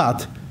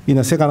 but in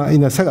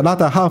the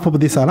latter half of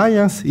this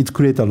alliance, it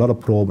creates a lot of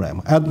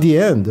problem. At the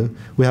end,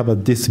 we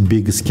have this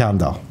big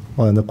scandal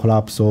and the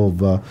collapse of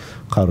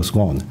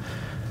Ghosn.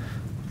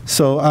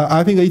 So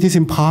I think it is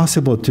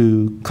impossible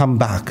to come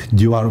back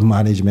dual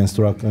management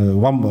structure.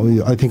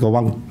 I think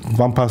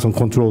one person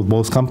controls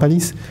both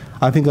companies.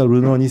 I think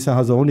Renault Nissan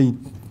has only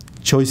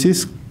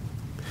choices: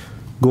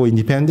 go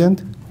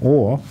independent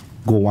or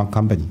go one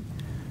company,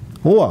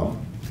 or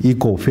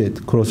equal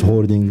fit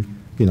cross-holding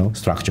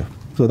structure.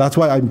 So that's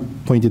why I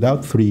pointed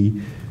out 3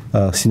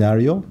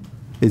 scenarios.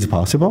 It's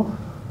possible,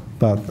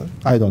 but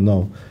I don't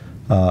know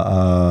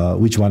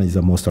which one is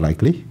the most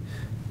likely.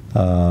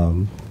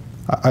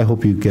 I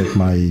hope you get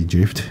my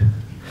drift.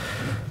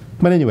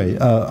 But anyway,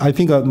 I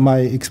think my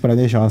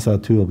explanation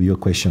answered 2 of your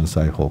questions,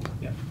 I hope.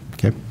 Yeah.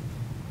 Okay.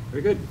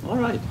 Very good. All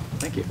right.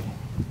 Thank you.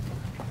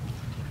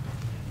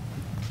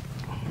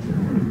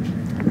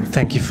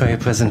 Thank you for your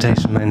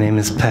presentation. My name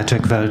is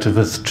Patrick Walter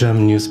with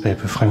German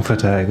newspaper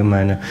Frankfurter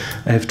Allgemeine.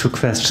 I have 2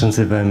 questions,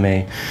 if I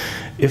may.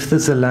 If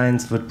this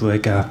alliance would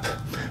break up,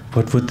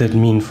 what would that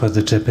mean for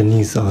the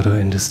Japanese auto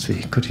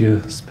industry? Could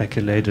you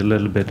speculate a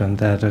little bit on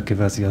that or give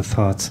us your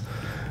thoughts?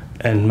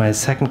 And my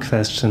second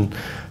question,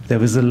 there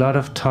was a lot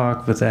of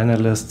talk with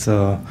analysts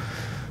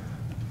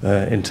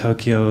in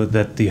Tokyo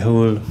that the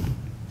whole,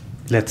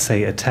 let's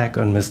say, attack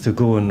on Mr.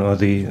 Ghosn or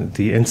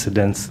the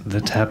incidents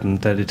that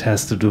happened, that it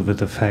has to do with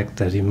the fact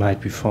that he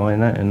might be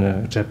foreigner in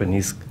a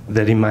Japanese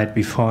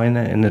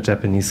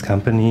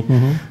company,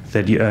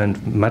 that he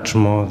earned much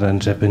more than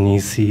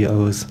Japanese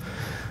CEOs,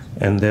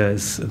 and there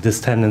is this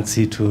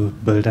tendency to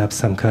build up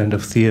some kind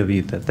of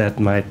theory that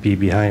might be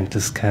behind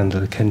the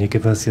scandal. Can you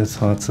give us your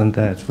thoughts on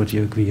that? Would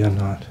you agree or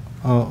not?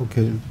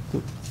 Okay.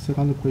 The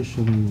second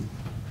question.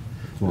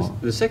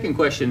 The second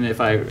question, if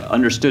I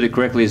understood it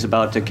correctly, is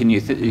about can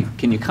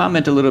you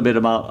comment a little bit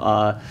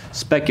about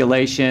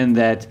speculation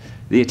that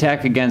the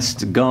attack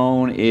against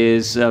Ghosn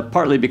is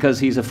partly because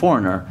he's a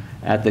foreigner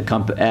at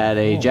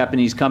a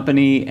Japanese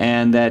company,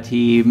 and that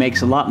he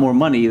makes a lot more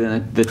money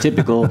than the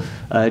typical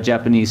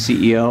Japanese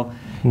CEO.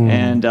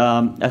 And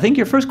I think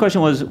your first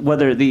question was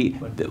whether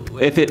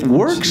if it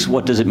works,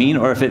 what does it mean,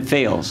 or if it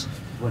fails?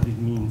 What it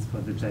means for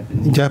the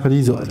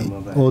Japanese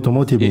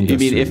automotive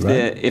industry. You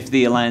mean if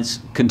the alliance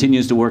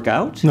continues to work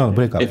out? No,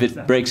 break up. If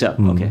it breaks up,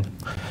 okay.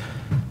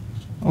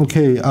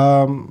 Okay,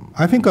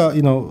 I think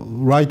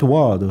right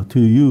word to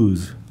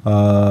use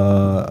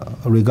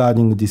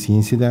regarding this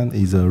incident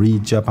is a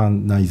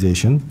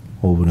re-Japanization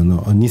of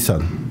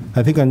Nissan.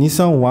 I think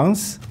Nissan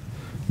once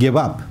gave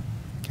up,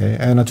 okay,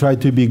 and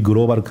tried to be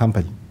global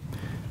company,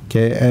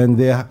 okay, and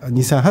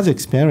Nissan has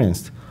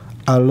experienced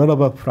a lot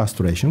of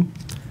frustration.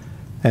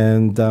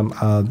 And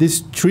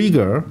this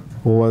trigger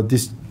or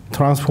this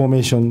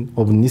transformation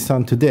of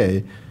Nissan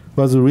today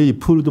was really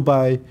pulled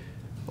by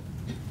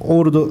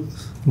older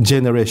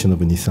generation of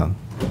Nissan.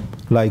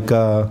 Like,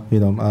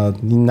 in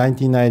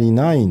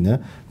 1999,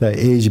 the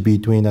age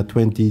between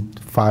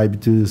 25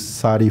 to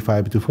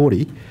 35 to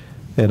 40,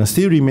 and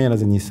still remain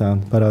as a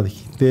Nissan, but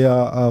they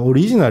are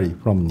originally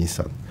from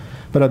Nissan.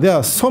 But there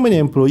are so many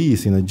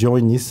employees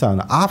join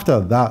Nissan after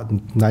that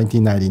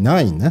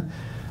 1999,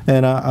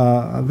 and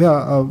there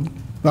are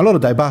a lot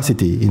of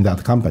diversity in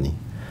that company.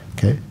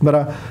 Okay,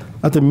 but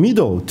at the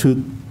middle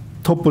to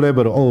top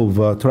level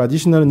of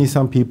traditional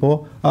Nissan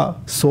people are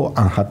so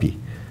unhappy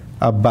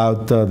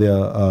about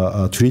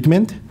their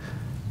treatment,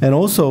 and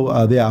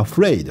also they are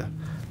afraid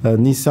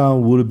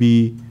Nissan will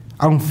be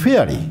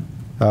unfairly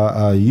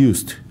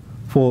used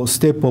for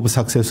step of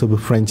success of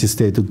French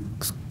state,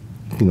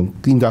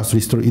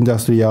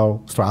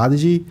 industrial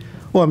strategy,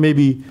 or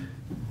maybe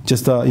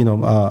just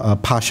a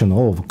passion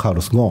of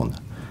Carlos Ghosn.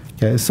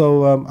 Okay,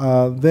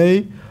 so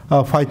they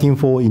are fighting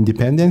for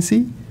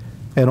independency,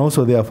 and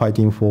also they are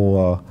fighting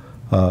for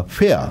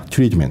fair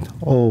treatment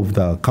of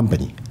the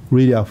company.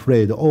 Really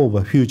afraid of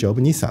the future of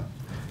Nissan.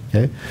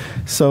 Okay,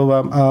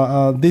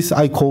 so this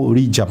I call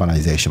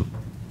re-Japanization.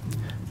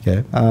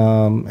 Okay,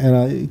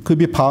 and it could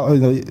be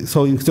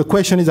so the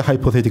question is a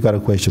hypothetical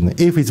question.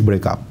 If it's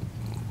break up,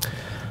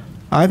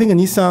 I think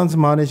Nissan's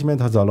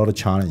management has a lot of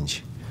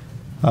challenge.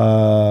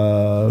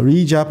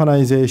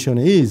 Re-Japanization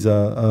is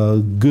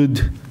a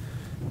good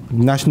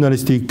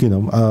nationalistic,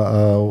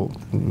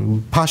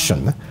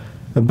 passion,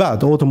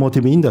 but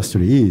automotive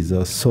industry is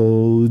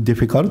so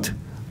difficult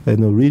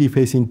and really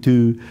facing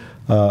to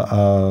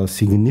a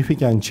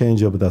significant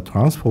change of the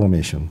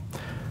transformation.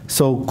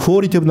 So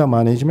quality of the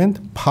management,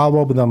 power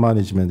of the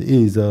management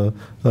is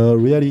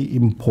really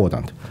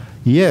important.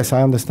 Yes,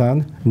 I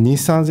understand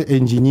Nissan's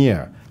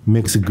engineer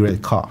makes a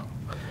great car.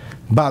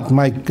 But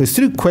my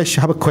still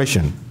have a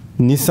question.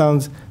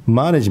 Nissan's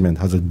management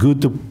has a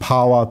good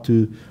power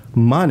to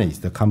manage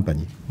the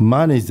company,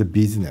 manage the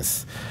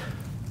business.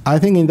 I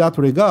think in that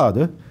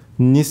regard,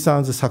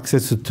 Nissan's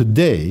success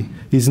today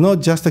is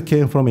not just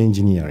came from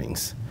engineering.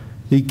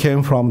 It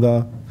came from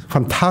the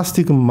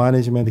fantastic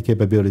management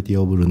capability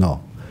of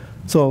Renault.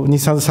 So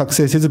Nissan's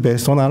success is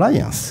based on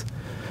alliance.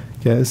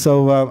 Okay,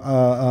 so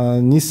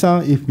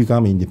Nissan, if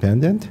become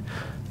independent,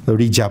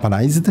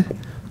 re-Japanized,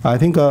 I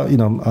think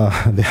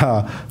they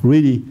are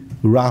really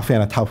rough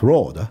and a tough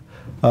road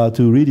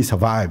to really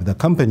survive the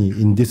company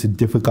in this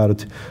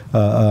difficult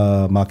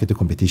market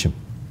competition.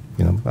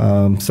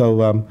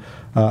 So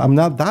I'm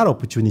not that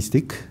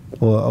opportunistic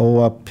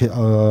or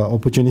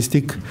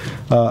opportunistic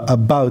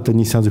about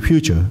Nissan's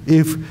future.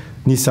 If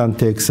Nissan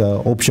takes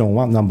option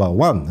number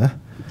one,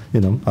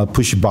 a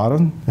push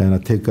button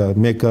and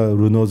make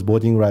Renault's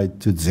voting right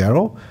to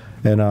 0,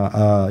 and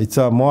it's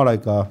more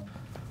like a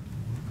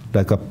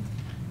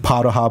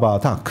Pearl Harbor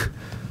attack,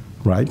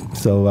 right?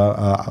 So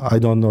I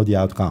don't know the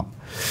outcome.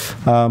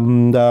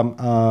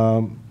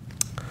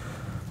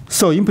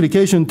 So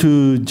implication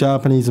to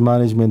Japanese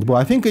management. But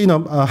I think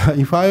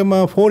if I'm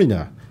a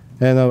foreigner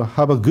and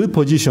have a good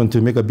position to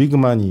make a big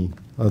money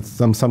at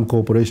some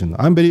corporation,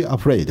 I'm very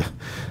afraid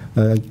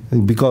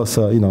because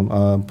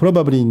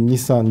probably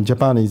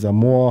Japan is a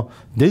more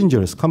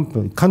dangerous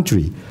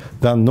country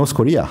than North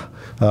Korea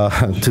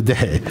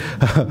today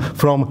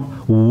from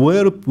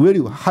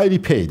very highly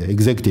paid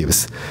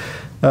executives.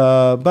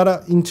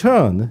 But in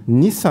turn,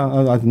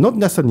 Nissan, not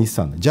just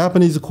Nissan,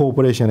 Japanese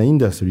corporation and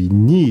industry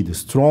need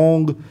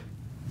strong,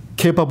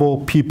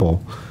 capable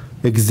people,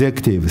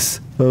 executives,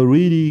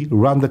 really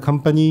run the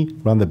company,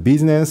 run the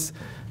business,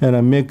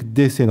 and make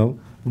this,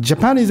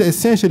 Japan is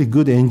essentially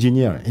good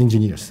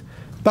engineers,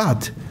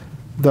 but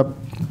the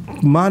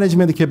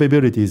management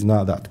capability is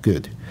not that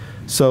good.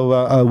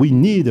 So we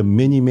need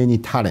many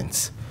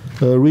talents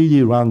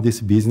really run this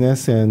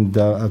business and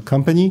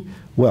company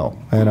well.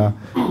 And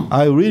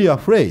I'm really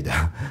afraid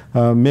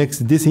makes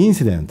this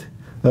incident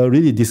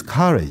really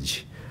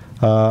discourage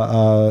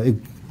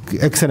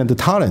excellent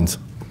talents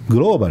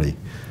globally,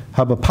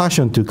 have a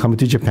passion to come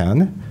to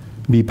Japan,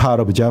 be part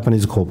of a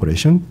Japanese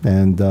corporation,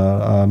 and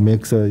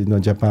makes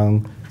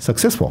Japan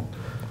successful.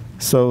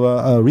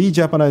 So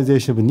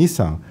re-Japanization of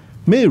Nissan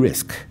may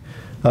risk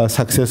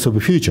success of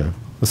the future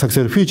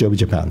of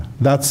Japan.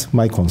 That's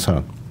my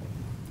concern.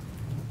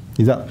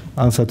 Is that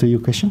answer to your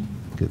question?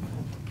 Good.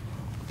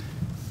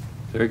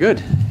 Very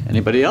good.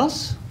 Anybody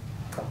else?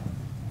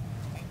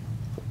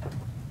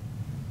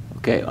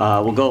 Okay,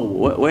 we'll go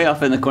way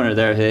off in the corner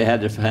there. They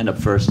had their hand up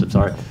first. I'm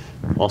sorry.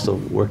 Also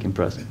working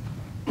president.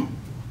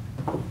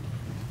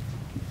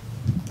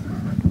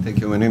 Thank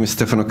you. My name is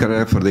Stefano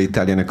Carrera for the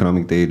Italian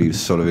Economic Daily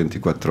Sole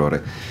 24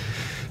 Ore.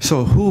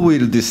 So who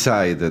will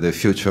decide the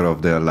future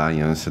of the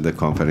alliance, the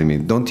company? I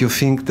mean, don't you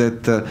think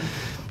that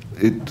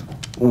it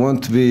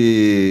won't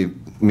be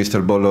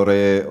Mr.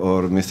 Bolloré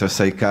or Mr.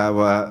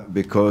 Saikawa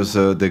because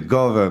the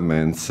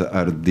governments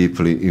are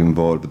deeply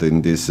involved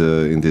in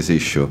this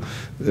issue?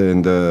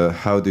 And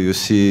how do you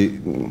see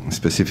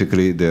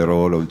specifically the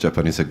role of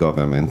Japanese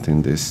government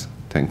in this?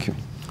 Thank you.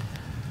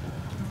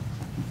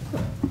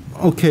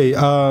 Okay,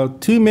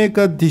 to make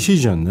a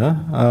decision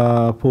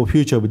for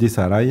future of this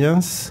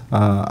alliance,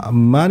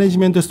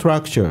 management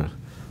structure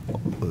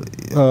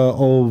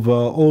of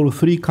all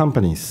three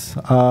companies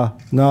are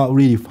not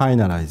really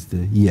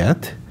finalized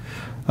yet.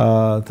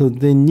 So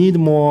they need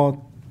a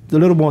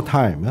little more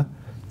time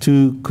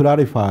to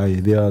clarify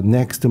their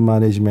next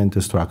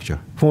management structure.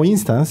 For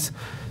instance,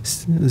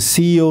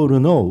 CEO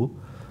Renault,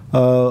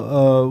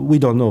 we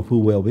don't know who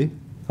will be.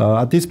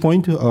 At this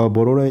point,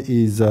 Bolloré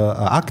is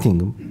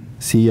acting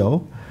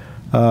CEO,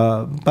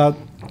 but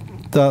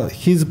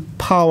his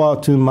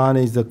power to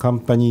manage the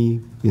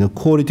company,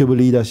 quality of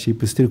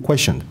leadership is still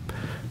questioned.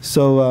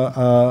 So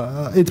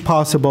it's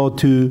possible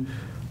to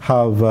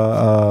have,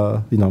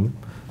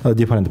 a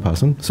different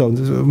person. So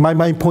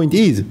my point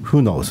is,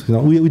 who knows?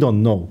 We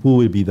don't know who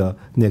will be the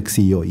next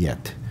CEO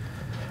yet.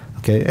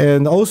 Okay,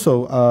 and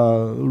also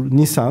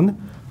Nissan.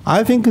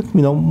 I think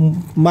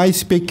my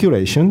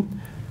speculation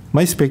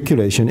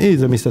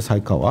is Mr.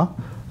 Saikawa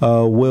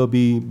will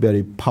be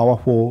very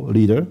powerful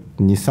leader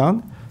in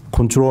Nissan,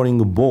 controlling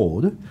the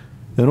board,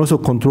 and also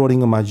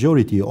controlling a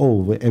majority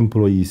of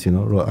employees.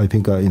 I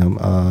think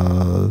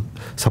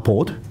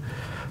support.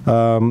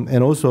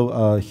 And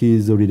also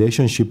his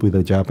relationship with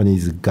the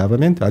Japanese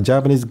government.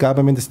 Japanese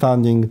government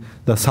standing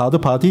the third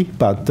party,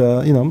 but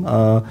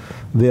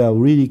they are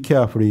really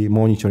carefully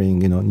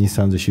monitoring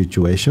Nissan's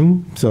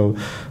situation. So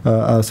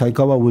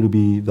Saikawa will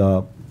be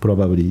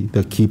probably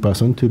the key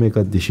person to make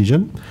a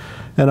decision.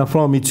 And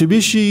from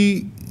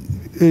Mitsubishi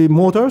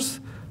Motors,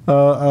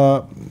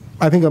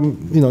 I think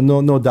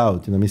no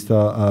doubt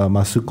Mr.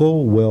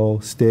 Masuko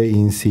will stay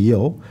in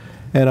CEO,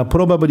 and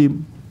probably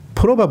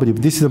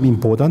this is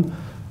important.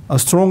 A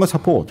stronger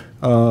support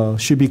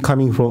should be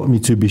coming from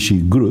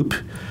Mitsubishi Group,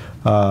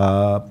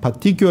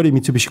 particularly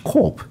Mitsubishi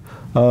Corp.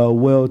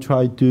 Will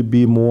try to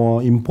be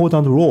more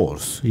important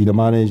roles in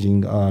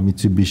managing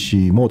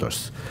Mitsubishi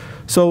Motors.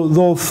 So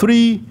those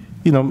three,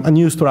 a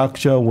new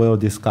structure will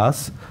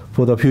discuss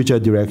for the future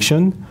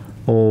direction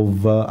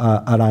of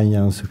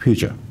Alliance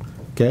future.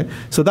 Okay,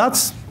 so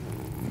that's,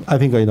 I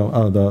think I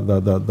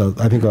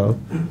think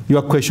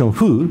your question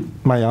who,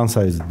 my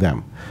answer is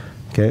them.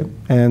 Okay,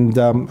 and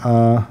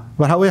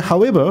but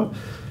however,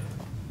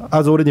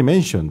 as already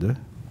mentioned,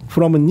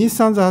 from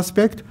Nissan's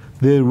aspect,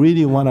 they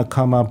really want to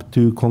come up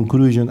to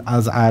conclusion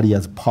as early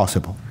as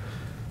possible,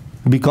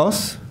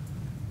 because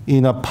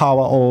in a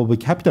power of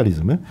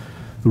capitalism,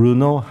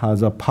 Renault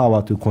has a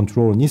power to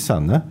control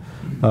Nissan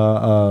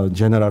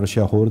general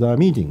shareholder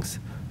meetings.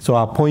 So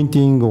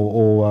appointing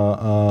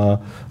or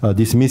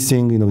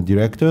dismissing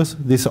directors,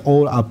 this is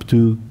all up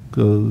to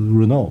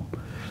Renault.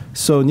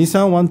 So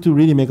Nissan want to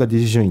really make a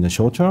decision in the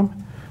short term.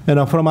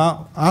 And from an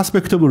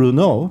aspect of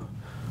Renault,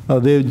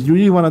 they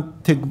really want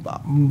to take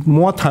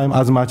more time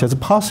as much as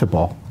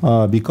possible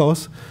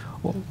because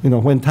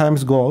when time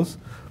goes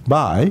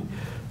by,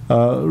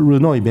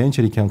 Renault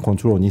eventually can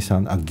control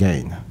Nissan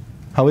again.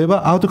 However,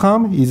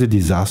 outcome is a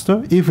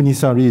disaster. If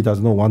Nissan really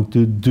does not want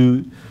to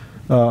do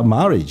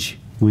marriage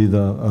with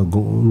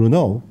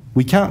Renault,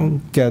 we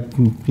can't get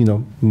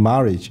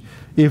marriage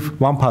if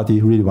one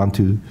party really want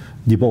to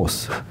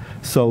divorce.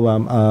 So,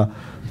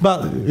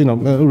 but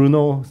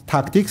Renault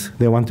tactics,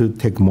 they want to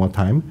take more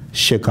time,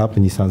 shake up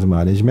Nissan's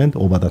management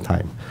over the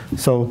time.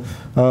 So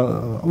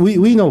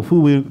we know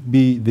who will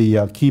be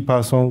the key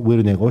person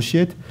will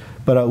negotiate,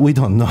 but we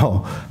don't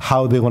know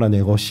how they're going to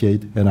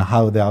negotiate and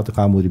how the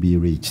outcome will be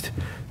reached.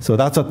 So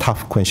that's a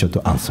tough question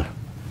to answer.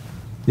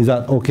 Is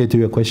that okay to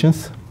your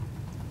questions?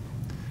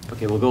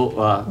 Okay, we'll go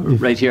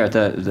right here at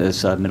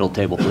this middle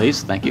table,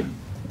 please. Thank you.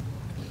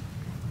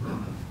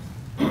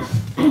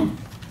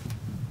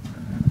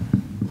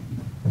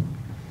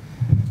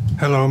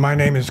 Hello, my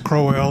name is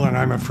Crowell, and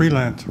I'm a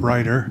freelance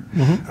writer.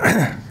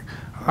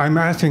 I'm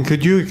asking,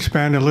 could you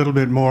expand a little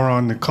bit more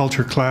on the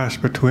culture clash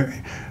between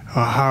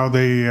how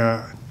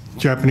the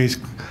Japanese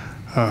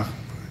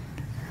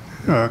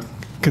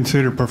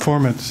consider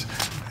performance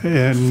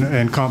and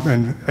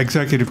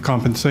executive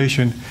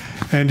compensation?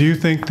 And do you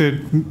think that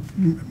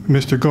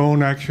Mr.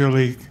 Ghosn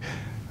actually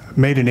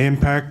made an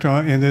impact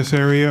in this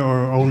area,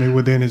 or only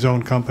within his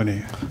own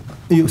company?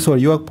 So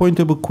your point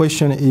of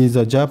question is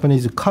a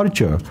Japanese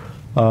culture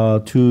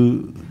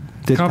to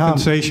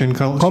compensation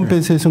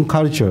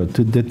culture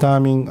to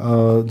determine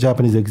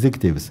Japanese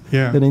executives.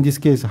 Yeah. And in this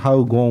case,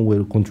 how Ghosn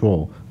will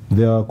control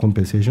their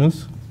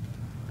compensations?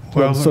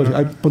 Well, sorry,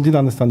 I didn't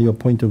understand your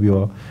point of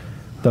view.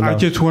 I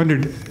just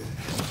wondered,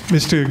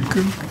 Mr.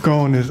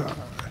 Ghosn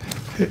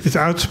is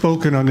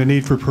outspoken on the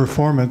need for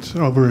performance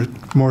over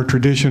more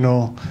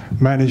traditional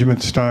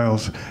management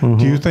styles.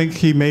 Do you think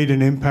he made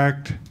an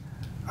impact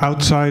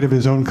outside of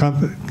his own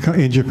company,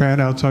 in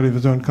Japan, outside of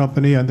his own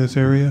company on this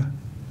area?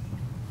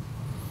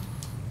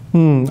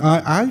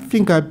 I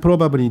think I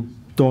probably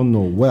don't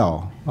know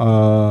well.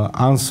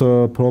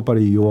 Answer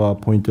properly your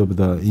point of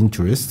the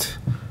interest.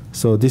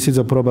 So this is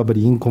a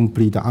probably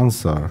incomplete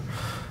answer.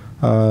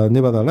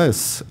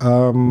 Nevertheless,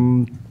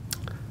 for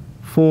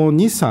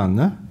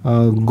Nissan,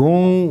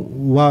 Ghosn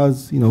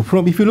was,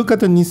 if you look at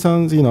the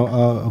Nissan's,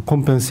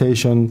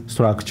 compensation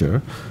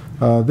structure,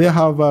 they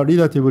have a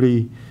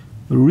relatively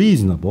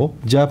reasonable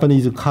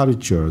Japanese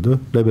cultured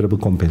level of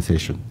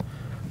compensation.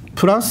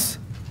 Plus,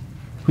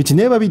 which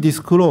never be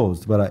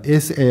disclosed, but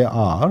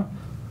SAR,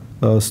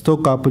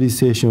 stock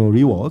appreciation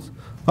rewards,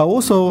 are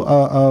also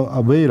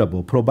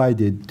available,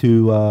 provided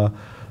to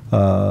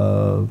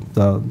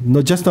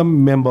not just a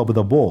member of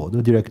the board,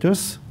 the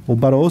directors,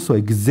 but also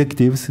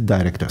executives,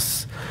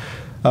 directors.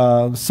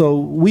 So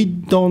we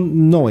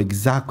don't know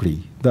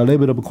exactly the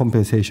level of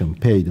compensation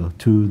paid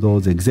to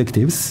those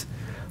executives.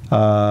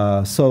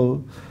 And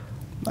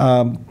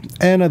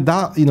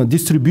that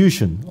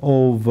distribution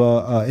of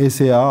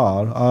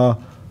SAR are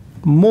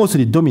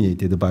mostly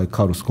dominated by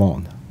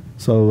Ghosn.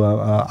 So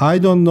I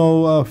don't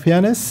know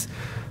fairness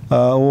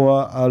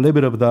or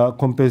level of the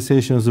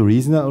compensation's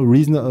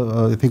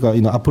I think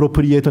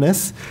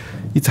appropriateness.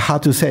 It's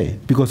hard to say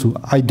because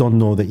I don't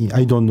know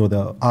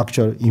the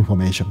actual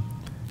information.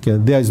 Okay,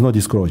 there is no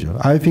disclosure.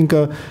 I think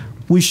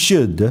we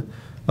should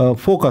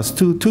focus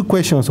two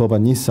questions over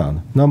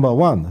Nissan. Number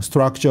one,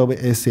 structure of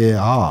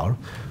SAR,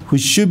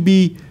 which should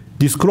be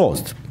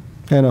disclosed,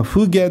 and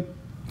who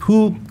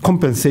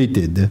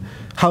compensated,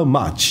 how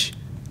much,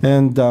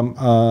 and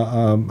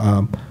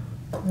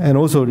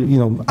also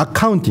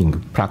accounting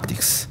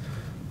practice,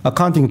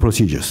 accounting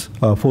procedures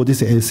for this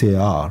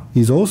SAR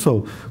is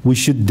also we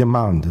should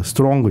demand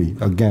strongly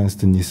against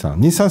Nissan.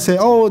 Nissan say,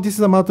 oh, this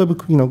is a matter of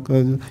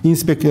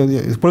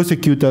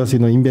prosecutors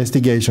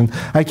investigation.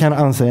 I can't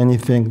answer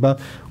anything, but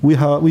we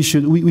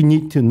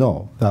need to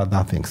know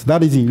that things.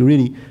 That is a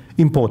really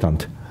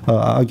important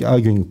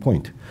arguing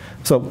point.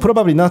 So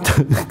probably not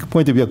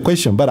point of your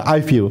question, but I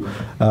feel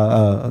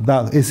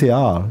that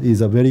SAR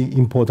is a very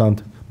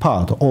important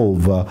part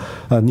of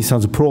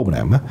Nissan's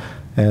problem,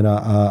 and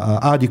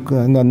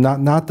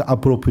not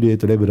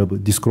appropriate level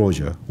of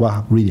disclosure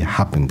what really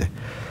happened.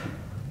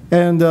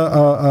 And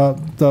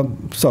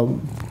so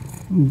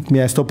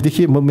may I stop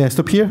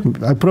here?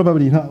 I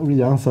probably not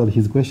really answered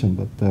his question,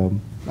 but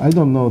I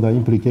don't know the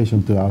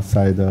implication to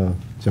outside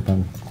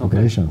Japan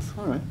operations.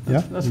 All right,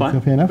 that's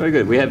fine. Fair enough? Very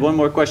good. We had one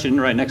more question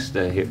right next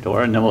here,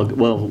 Dora, and then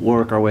we'll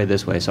work our way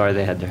this way. Sorry,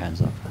 they had their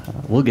hands up.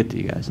 We'll get to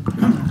you guys.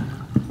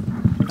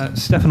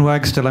 Stefan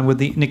Wagstill, I'm with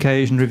the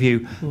Nikkei Asian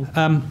Review.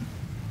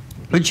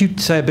 Would you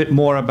say a bit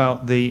more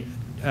about the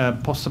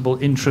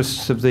possible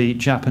interests of the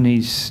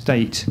Japanese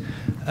state?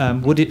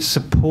 Would it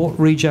support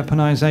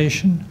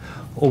re-Japanization,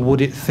 or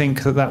would it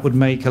think that that would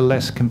make a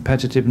less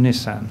competitive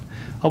Nissan?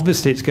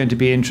 Obviously, it's going to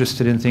be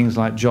interested in things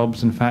like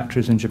jobs and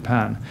factories in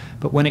Japan.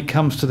 But when it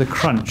comes to the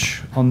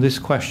crunch on this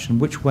question,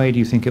 which way do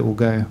you think it will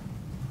go?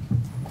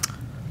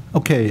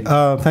 Okay,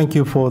 thank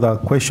you for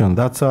that question.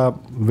 That's a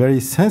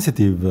very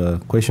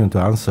sensitive question to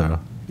answer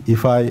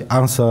if I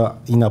answer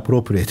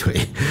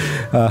inappropriately.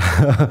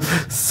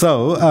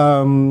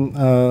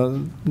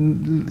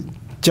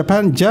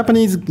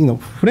 Japanese,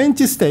 French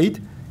state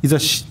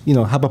is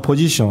have a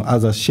position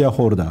as a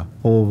shareholder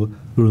of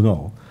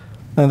Renault,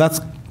 and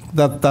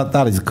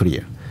that is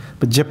clear.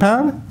 But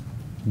Japan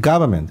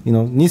government,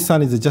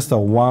 Nissan is just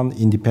one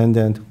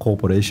independent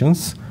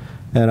corporations,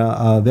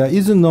 and there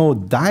is no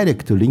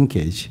direct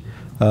linkage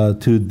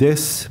to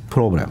this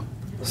problem.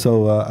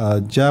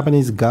 So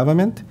Japanese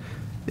government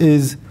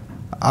is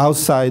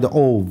outside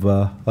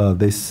of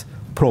this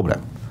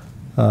problem,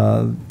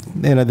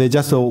 and they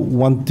just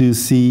want to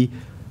see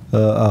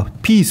a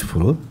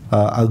peaceful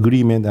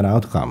agreement and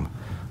outcome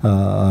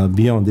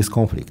beyond this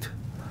conflict.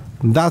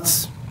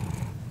 That's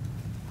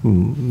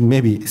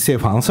maybe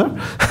safe answer.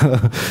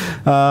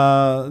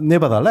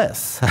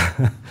 Nevertheless,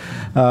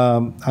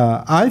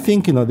 I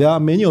think there are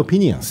many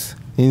opinions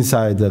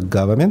inside the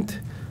government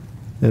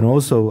and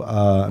also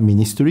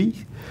ministry.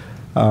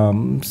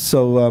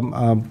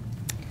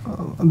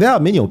 There are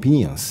many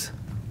opinions,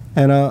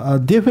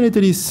 and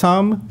definitely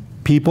some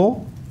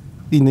people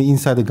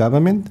inside the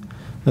government,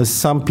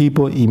 some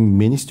people in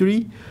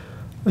ministry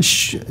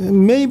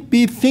may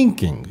be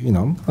thinking,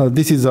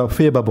 this is a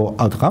favorable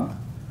outcome.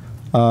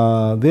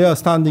 They are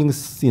standing,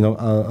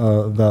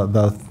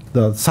 the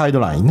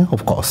sideline,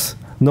 of course,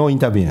 no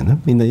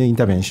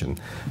intervention,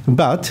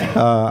 but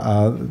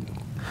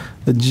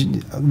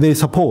they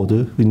support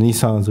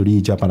Nissan's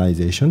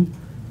re-Japanization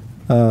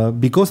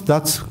because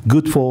that's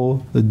good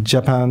for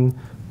Japan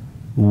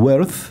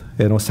wealth,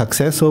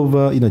 success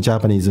of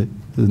Japanese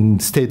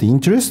state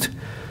interest.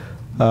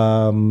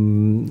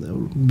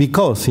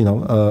 Because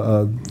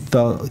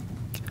the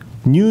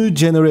new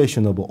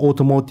generation of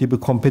automotive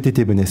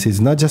competitiveness is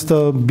not just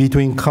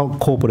between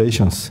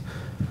corporations.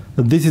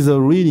 This is a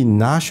really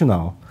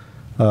national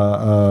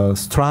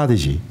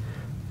strategy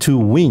to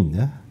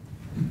win.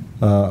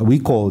 We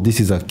call this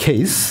is a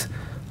case.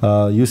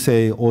 You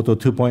say Auto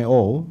 2.0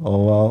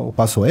 or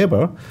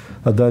whatsoever.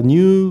 The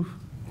new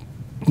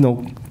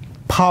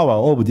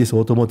power of this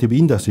automotive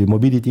industry,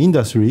 mobility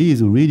industry,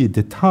 is really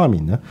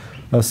determine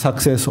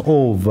success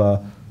of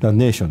the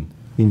nation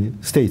in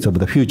states of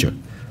the future.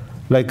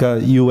 Like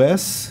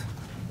U.S.,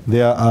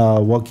 They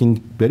are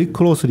working very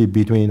closely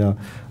between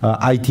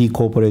IT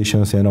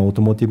corporations and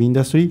automotive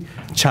industry.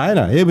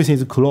 China, everything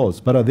is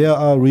closed, but they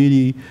are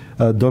really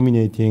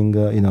dominating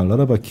in a lot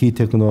of key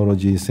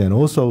technologies and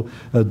also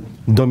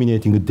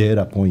dominating the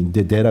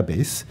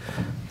database.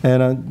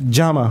 And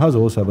German has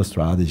also a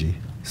strategy.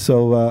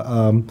 So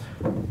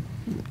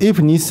if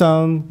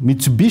Nissan,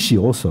 Mitsubishi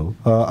also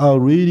are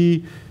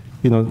really,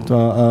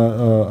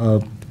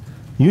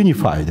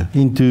 unified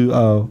into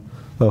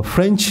a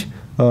French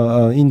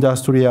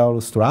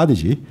industrial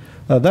strategy,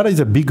 that is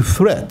a big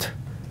threat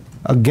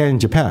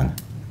against Japan.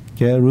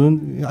 Okay,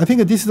 I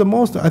think this is the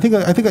most. I think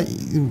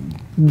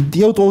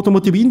the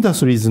automotive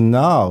industry is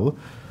now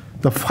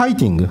the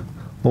fighting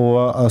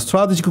or a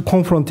strategic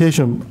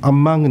confrontation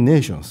among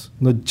nations,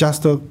 not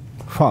just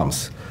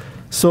firms.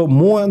 So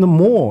more and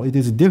more, it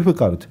is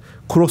difficult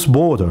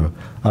cross-border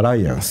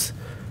alliance.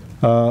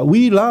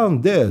 We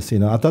learned this,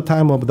 at the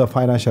time of the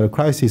financial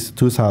crisis,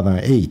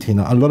 2008.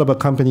 A lot of a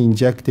company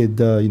injected,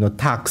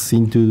 tax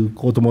into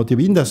automotive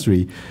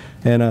industry,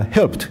 and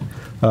helped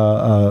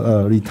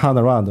return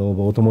around of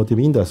automotive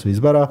industries.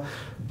 But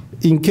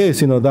in case,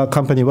 that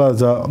company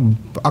was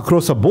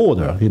across a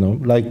border,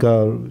 like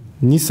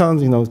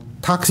Nissan,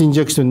 tax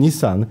injection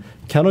Nissan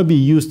cannot be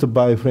used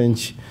by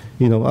French,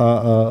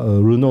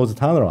 Renault's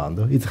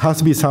turnaround. It has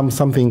to be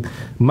something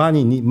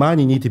money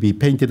need to be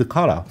painted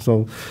color.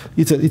 So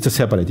it's a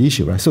separate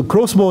issue, right? So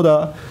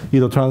cross-border,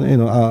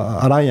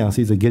 alliance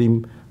is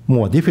getting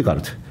more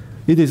difficult.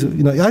 It is,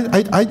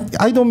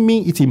 I don't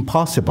mean it's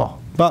impossible,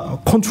 but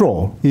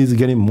control is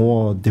getting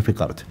more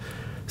difficult.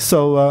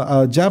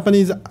 So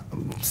Japanese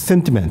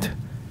sentiment,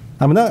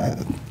 I'm not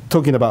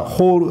talking about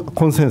whole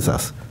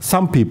consensus.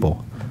 Some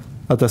people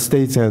at the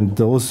states and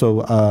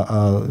also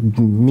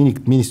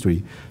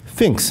ministry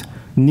thinks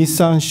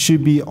Nissan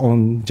should be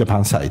on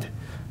Japan's side.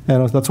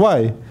 And that's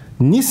why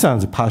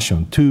Nissan's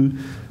passion to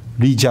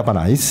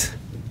re-Japanize,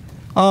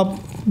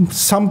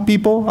 some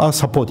people are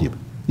supportive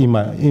in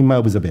my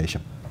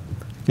observation.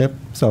 Yep.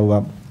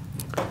 So,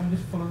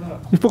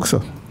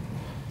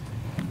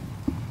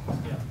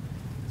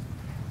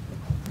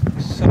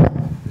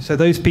 So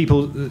those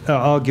people are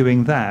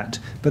arguing that,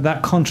 but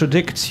that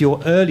contradicts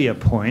your earlier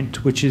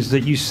point, which is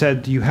that you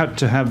said you had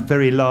to have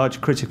very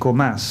large critical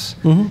mass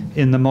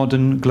in the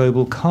modern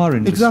global car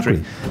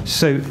industry. Exactly.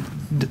 So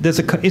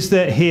is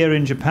there here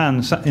in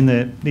Japan,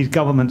 in these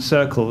government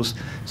circles,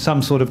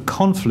 some sort of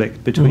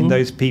conflict between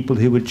those people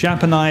who would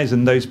Japanize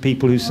and those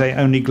people who say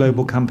only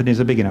global companies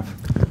are big enough?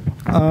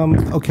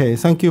 Okay,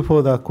 thank you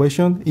for that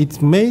question.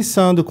 It may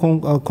sound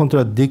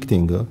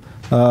contradicting,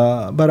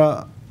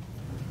 but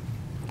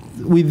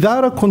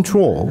without a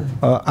control,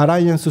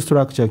 alliance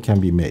structure can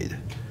be made.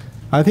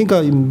 I think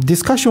a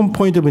discussion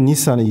point of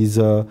Nissan is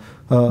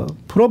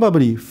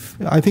probably,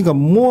 I think a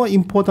more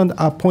important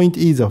point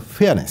is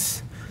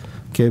fairness.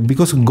 Okay,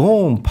 because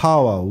Ghosn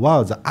power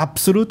was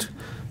absolute,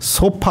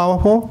 so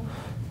powerful,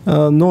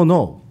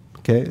 no.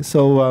 Okay,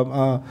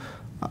 so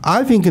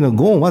I think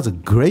Ghosn was a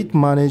great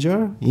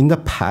manager in the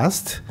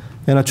past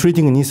and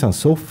treating Nissan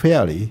so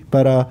fairly,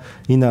 but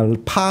in the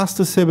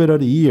past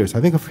several years,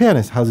 I think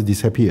fairness has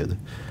disappeared.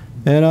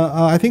 And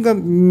I think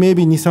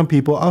maybe Nissan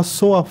people are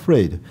so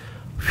afraid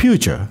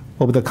future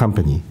of the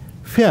company,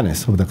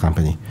 fairness of the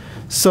company.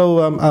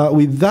 So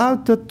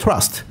without the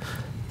trust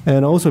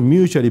and also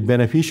mutually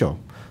beneficial,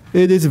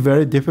 it is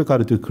very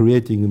difficult to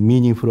creating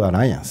meaningful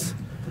alliance.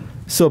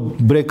 So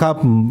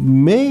breakup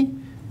may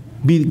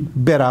be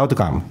better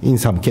outcome in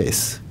some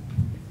case.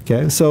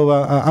 Okay, so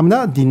I'm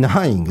not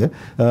denying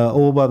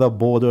over the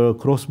border,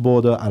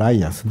 cross-border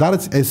alliance. That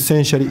is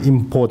essentially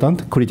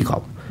important,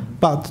 critical.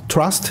 But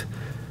trust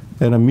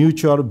and a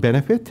mutual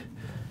benefit,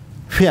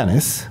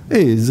 fairness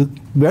is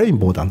very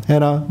important.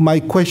 And my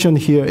question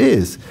here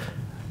is,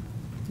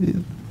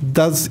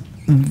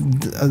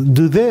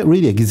 do they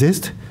really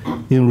exist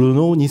in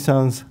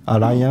Renault-Nissan's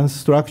alliance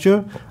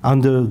structure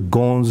under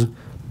Ghosn's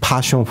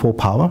passion for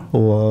power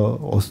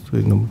or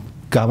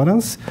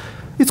governance?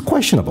 It's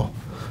questionable.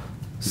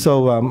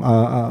 So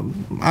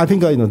I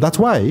think that's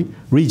why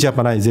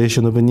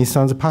re-Japanization of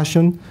Nissan's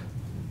passion,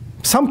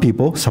 some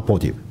people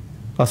supportive.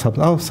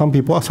 Some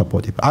people are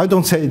supportive. I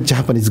don't say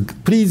Japanese,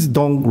 please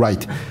don't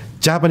write,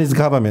 Japanese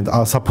government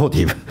are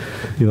supportive.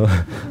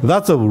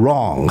 That's a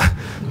wrong,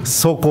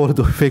 so-called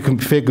fake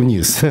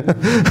news.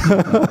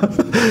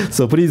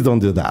 So please don't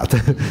do that.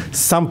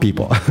 Some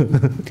people.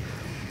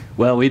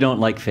 Well, we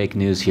don't like fake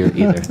news here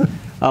either.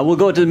 We'll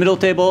go to the middle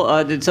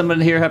table. Did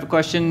someone here have a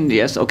question?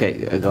 Yes?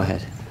 Okay, go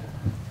ahead.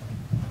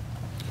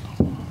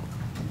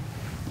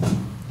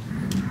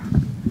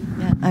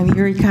 Yeah, I'm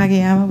Yuri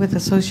Kageyama with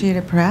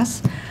Associated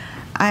Press.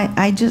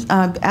 I just,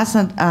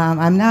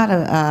 I'm not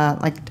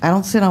I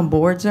don't sit on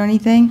boards or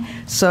anything,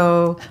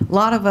 so a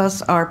lot of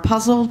us are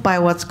puzzled by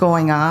what's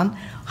going on.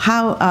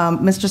 How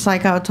Mr.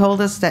 Saikawa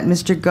told us that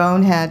Mr.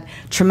 Ghosn had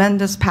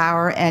tremendous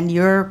power, and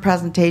your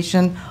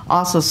presentation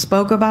also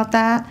spoke about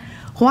that.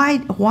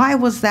 Why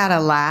was that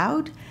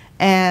allowed?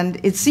 And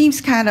it seems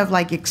kind of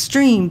like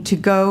extreme to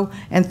go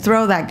and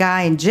throw that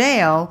guy in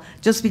jail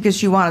just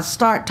because you want to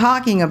start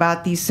talking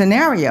about these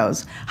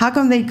scenarios. How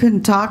come they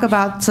couldn't talk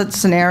about such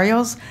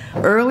scenarios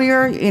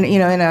earlier,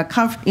 in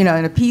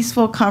a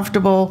peaceful,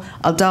 comfortable,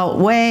 adult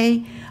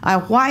way?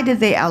 Why did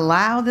they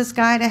allow this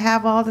guy to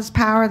have all this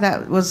power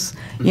that was,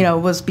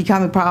 was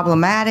becoming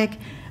problematic?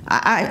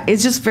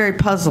 It's just very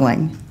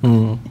puzzling.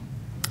 Mm.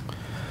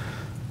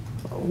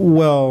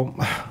 Well,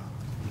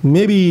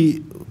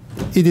 maybe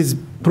it is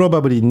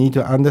probably need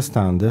to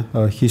understand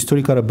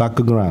historical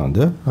background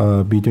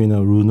between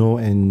Renault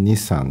and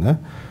Nissan.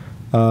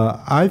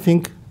 I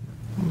think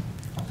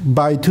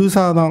by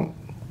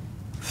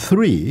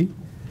 2003,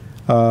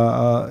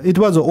 it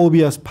was an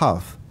obvious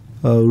path.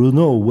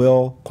 Renault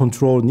will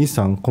control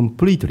Nissan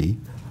completely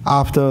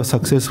after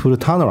successful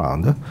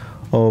turnaround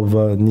of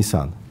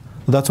Nissan.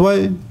 That's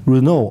why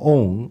Renault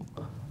owned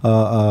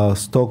a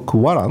stock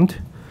warrant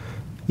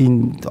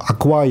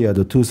acquired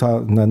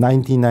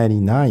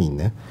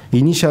 1999.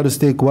 Initial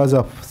stake was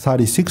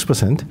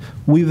 36%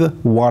 with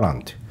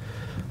warrant,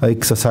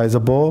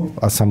 exercisable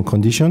at some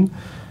condition.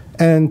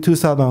 And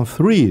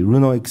 2003,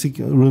 Renault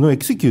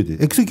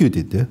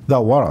executed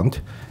that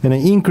warrant and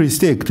increased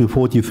stake to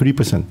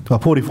 43%,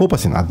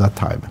 44% at that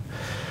time.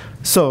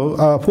 So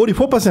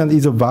 44%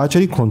 is a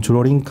virtually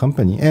controlling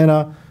company. And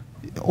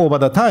over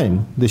the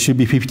time, there should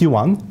be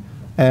 51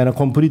 and a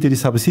completely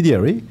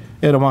subsidiary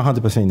and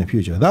 100% in the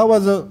future. That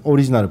was the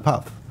original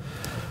path.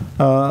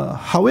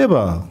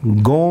 However,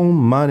 Ghosn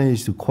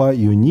managed quite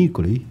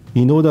uniquely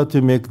in order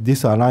to make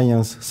this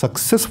alliance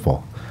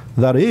successful.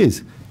 That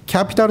is,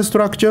 capital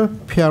structure,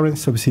 parent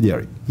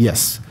subsidiary,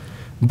 yes.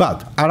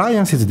 But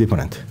alliance is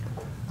different.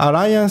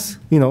 Alliance,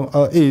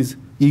 is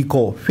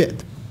equal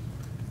fit.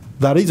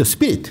 That is a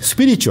spirit,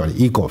 spiritually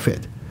equal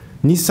fit.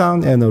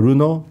 Nissan and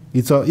Renault,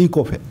 it's an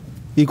equal fit,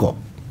 equal.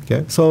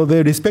 Okay? So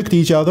they respect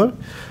each other,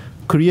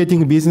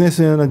 creating business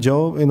and a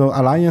job,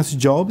 alliance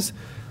jobs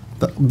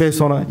based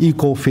on an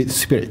equal fit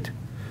spirit.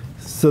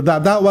 So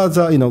that was,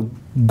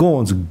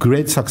 Ghosn's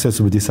great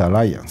success with this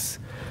alliance.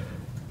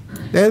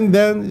 And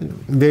then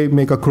they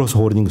make a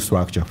cross-holding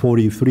structure,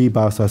 43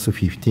 versus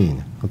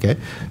 15. Okay.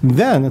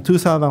 Then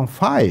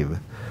 2005,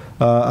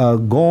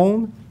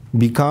 Ghosn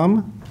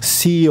become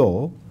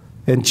CEO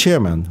and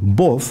chairman,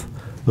 both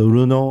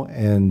Renault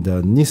and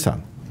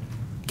Nissan.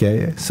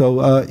 Okay.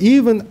 So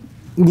even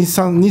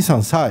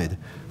Nissan side,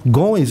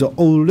 Ghosn is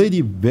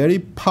already very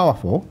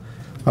powerful.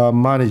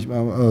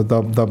 Management,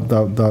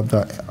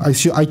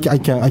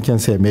 I can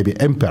say maybe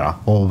emperor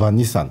of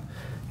Nissan.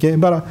 Okay,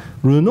 but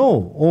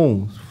Renault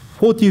owns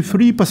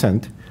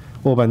 43%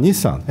 over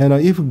Nissan, and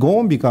if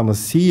Ghosn becomes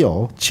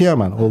CEO,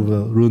 chairman of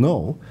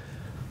Renault,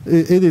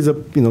 it is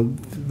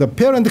the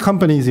parent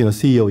company's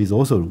CEO is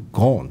also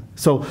Ghosn.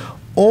 So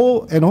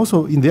and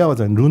also there was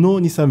a Renault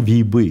Nissan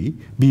BV.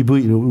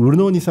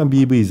 Renault Nissan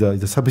BV is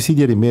a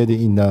subsidiary made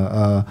in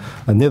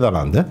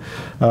Netherlands.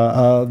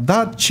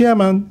 That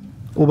chairman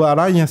of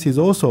alliance is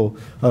also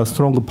a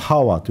strong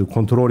power to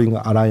controlling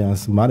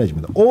alliance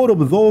management. All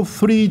of those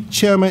three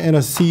chairman and a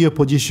CEO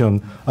position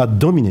are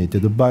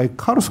dominated by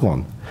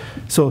Ghosn.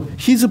 So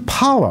his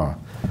power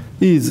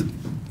it's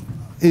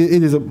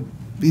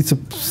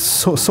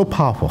so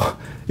powerful.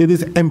 It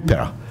is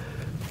emperor.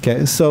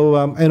 Okay. So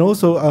and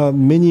also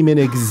many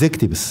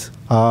executives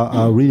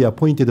are really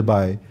appointed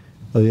by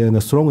and a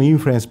strong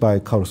influence by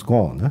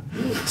Ghosn.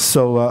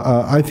 So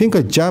I think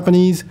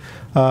Japanese.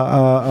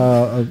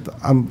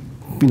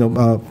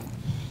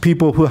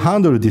 People who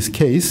handle this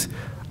case,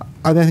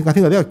 I think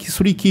there are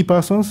three key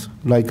persons,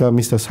 like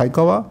Mr.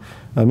 Saikawa,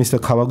 Mr.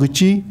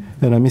 Kawaguchi,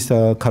 and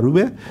Mr.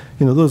 Karube.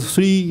 Those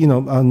three,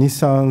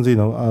 Nissan's,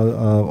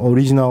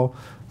 original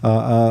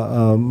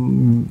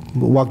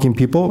working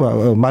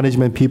people,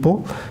 management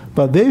people.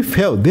 But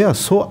they are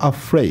so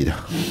afraid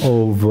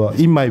of,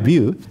 in my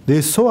view,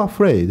 they're so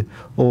afraid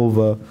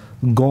of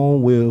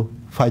Ghosn will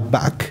fight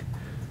back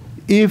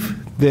if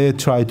they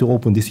try to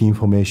open this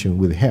information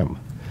with him.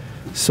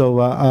 So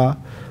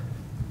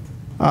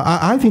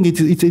I think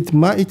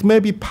it may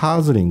be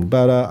puzzling,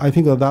 but I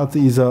think that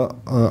is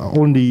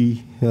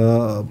only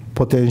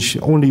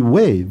only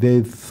way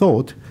they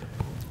thought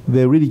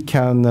they really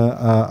can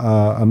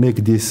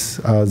make this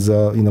as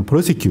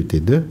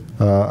prosecuted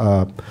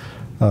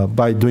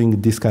by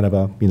doing this kind of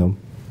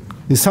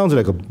it sounds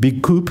like a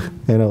big coup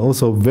and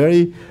also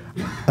very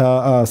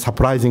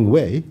surprising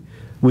way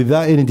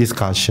without any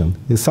discussion.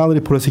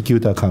 Suddenly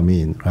prosecutor come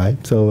in, right?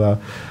 So.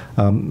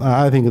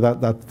 I think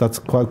that's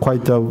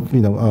quite a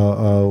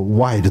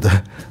wide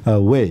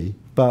way.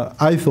 But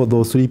I thought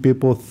those three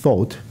people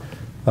thought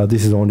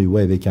this is the only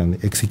way they can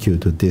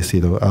execute this,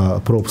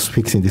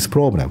 fixing this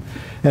problem.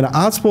 And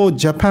as for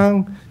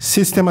Japan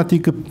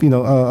systematic,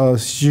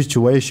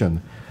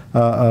 situation,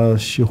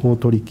 司法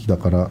取引だ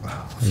から、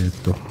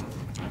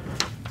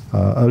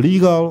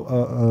legal,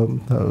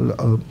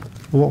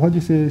 what do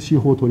you say 司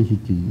法取引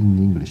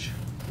in English?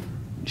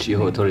 司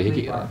法取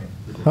引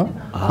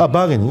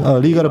bargaining,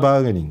 legal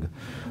bargaining.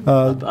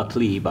 A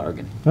plea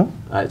bargaining. Huh?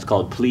 It's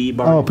called plea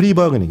bargaining. Oh, plea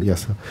bargaining,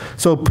 yes.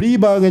 So plea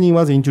bargaining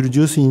was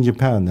introduced in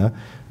Japan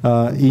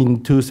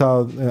in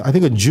 2000, I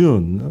think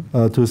June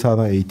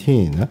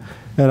 2018.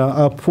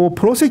 And for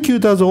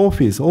prosecutor's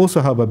office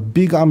also have a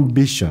big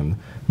ambition,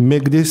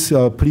 make this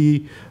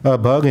plea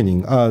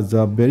bargaining as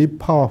a very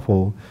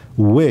powerful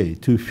way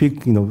to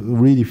fix,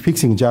 really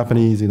fixing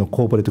Japanese,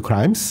 corporate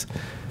crimes.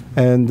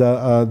 And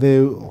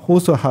they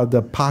also had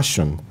the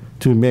passion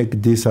to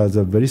make this as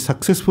a very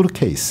successful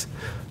case,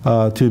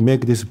 to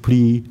make this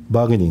plea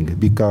bargaining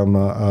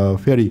become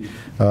very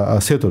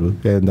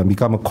settled and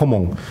become a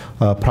common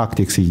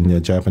practice in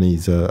the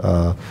Japanese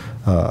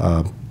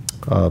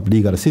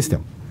legal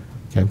system.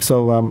 Okay,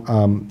 so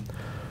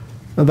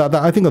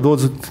I think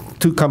those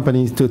two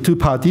companies, two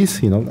parties,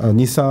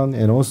 Nissan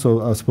and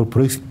also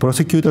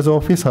prosecutor's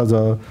office has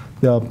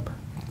their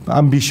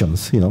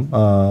ambitions.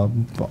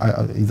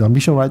 Is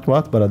ambition right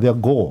word? But their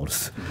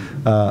goals.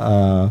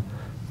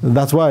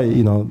 That's why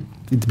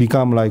it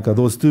become like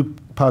those two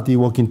parties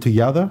working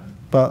together.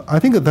 But I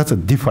think that's a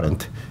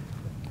different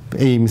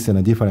aims and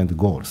a different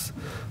goals.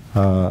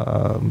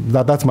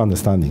 That's my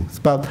understanding.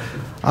 But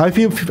I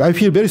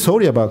feel very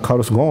sorry about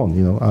Carlos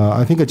Ghosn.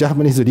 I think a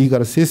Japanese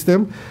legal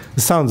system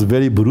sounds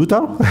very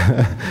brutal,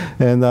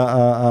 and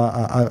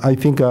I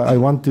think I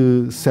want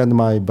to send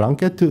my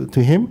blanket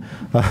to him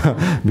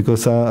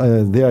because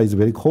there is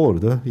very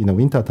cold in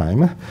winter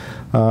time.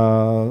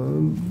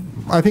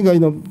 I think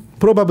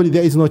probably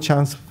there is no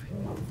chance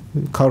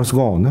Carlos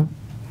Ghosn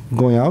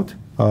going out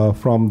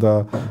from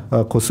the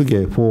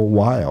Kosuge for a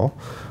while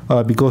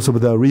because of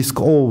the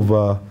risk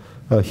of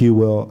he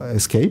will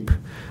escape.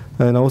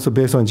 And also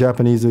based on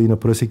Japanese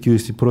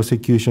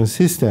prosecution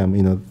system,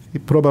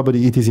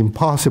 probably it is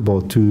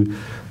impossible to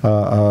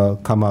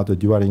come out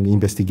during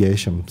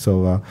investigation.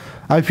 So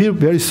I feel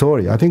very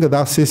sorry. I think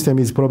that system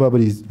is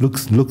probably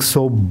looks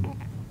so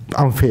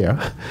unfair,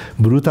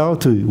 brutal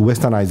to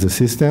westernize the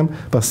system,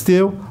 but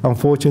still,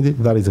 unfortunately,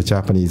 that is a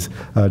Japanese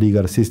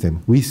legal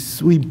system. We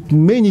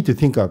may need to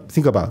think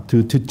about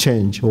to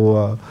change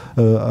or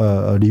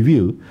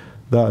review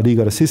the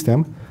legal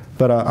system.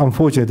 But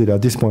unfortunately,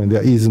 at this point,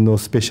 there is no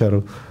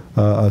special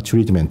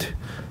treatment.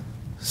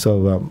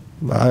 So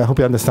I hope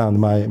you understand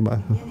my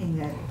Meaning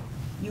that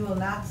you will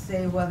not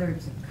say whether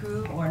it's a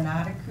coup or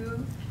not a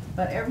coup,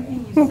 but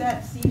everything you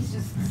said seems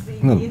to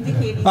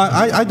indicating.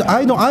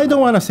 I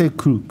don't want to say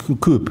coup.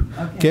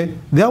 Okay.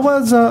 There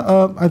was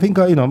I think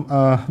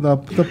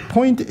the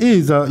point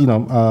is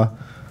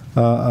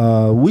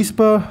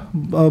whisper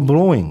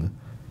blowing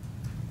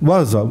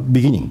was a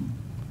beginning.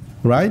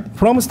 Right?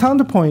 From a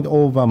standpoint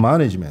of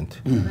management.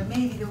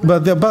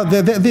 But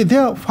they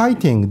are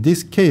fighting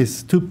this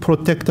case to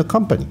protect the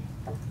company.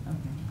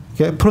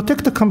 Okay?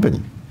 Protect the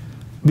company.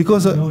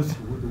 Because who knows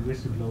who the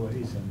whistleblower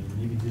is? I mean,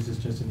 maybe this is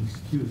just an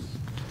excuse.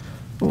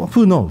 Well,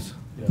 who knows?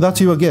 Yeah.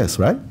 That's your guess,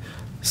 right?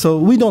 So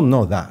we don't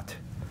know that.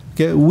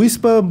 Okay?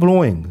 Whisper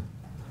blowing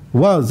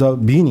was the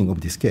beginning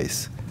of this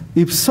case.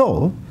 If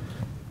so,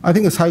 I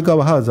think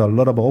Saikawa has a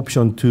lot of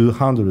option to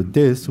handle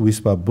this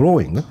whisper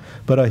blowing,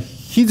 but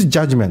his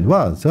judgment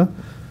was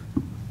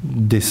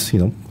this,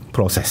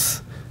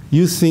 process.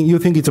 You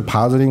think it's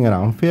puzzling and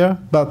unfair,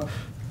 but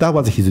that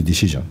was his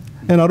decision.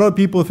 And a lot of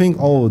people think,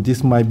 oh,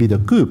 this might be the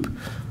coup.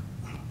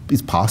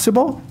 It's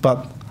possible,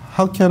 but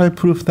how can I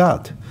prove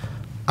that?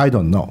 I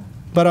don't know.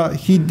 But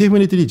he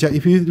definitely,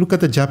 if you look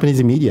at the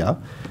Japanese media,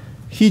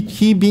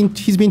 he's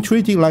been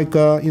treated like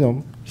a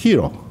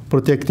hero,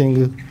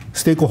 protecting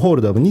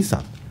stakeholder of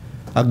Nissan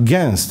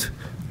against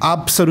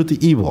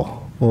absolute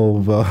evil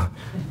of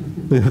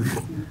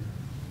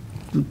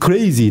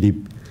crazily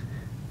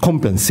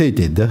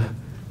compensated,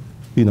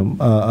 the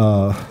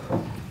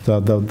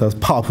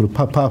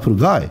powerful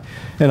guy,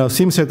 and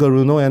seems like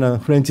Renault and a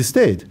French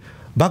state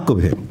back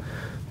of him.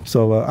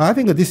 So I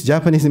think this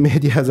Japanese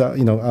media,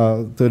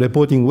 the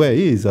reporting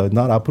way is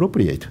not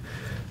appropriate.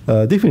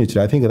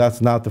 Definitely, I think that's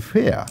not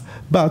fair.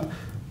 But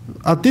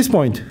at this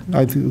point,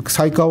 I think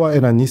Saikawa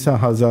and Nissan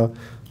has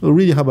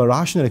really have a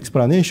rational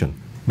explanation.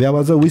 There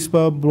was a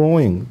whisper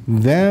blowing.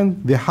 Then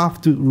they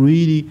have to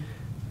really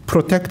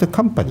protect the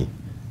company.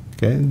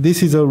 Okay?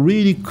 This is a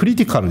really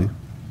critical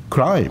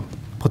crime,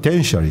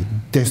 potentially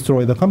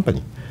destroy the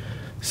company.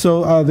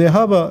 So they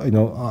have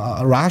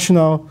a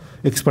rational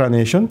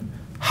explanation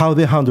how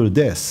they handle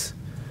this.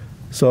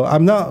 So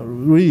I'm not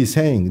really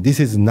saying this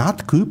is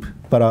not coup,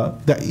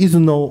 but there is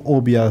no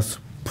obvious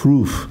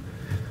proof.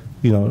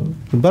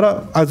 But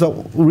as I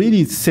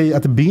really say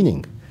at the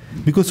beginning,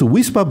 because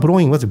whisper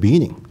blowing was the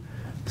beginning.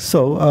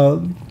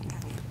 So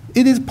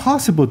it is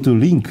possible to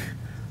link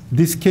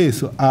this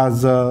case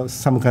as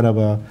some kind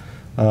of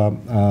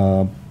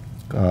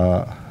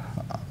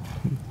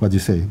what do you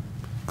say?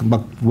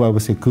 What we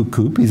say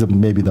coup is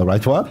maybe the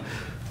right word.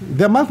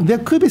 There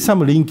could be some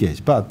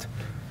linkage, but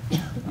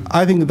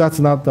I think that's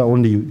not the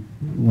only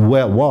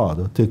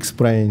word to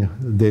explain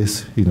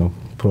this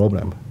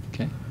problem.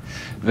 Okay,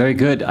 very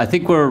good. I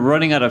think we're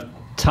running out of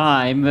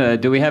time.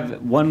 Do we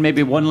have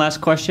maybe one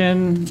last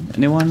question?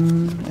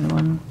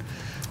 Anyone?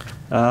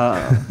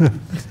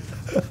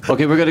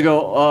 Okay, we're going to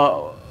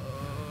go.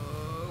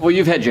 Well,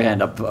 you've had your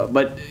hand up,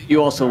 but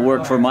you also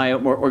work for my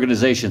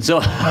organization, so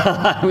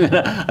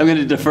I'm going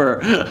to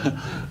defer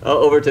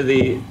over to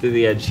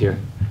the edge here.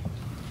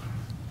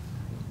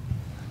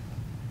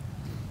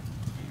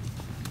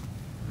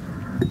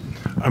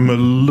 I'm a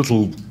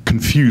little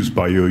confused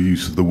by your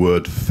use of the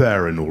word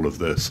fair in all of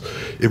this.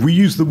 If we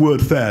use the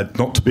word fair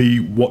not to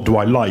be what do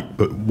I like,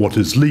 but what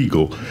is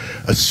legal,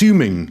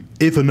 assuming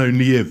if and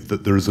only if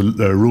that there is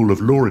a rule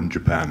of law in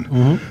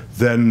Japan,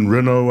 then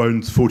Renault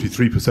owns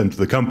 43% of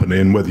the company,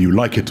 and whether you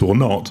like it or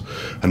not,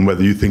 and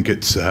whether you think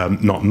it's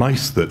not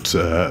nice that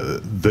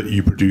that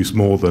you produce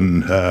more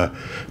than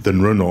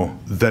Renault,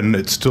 then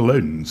it still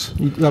owns.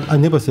 I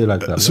never say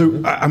like that.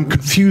 So I'm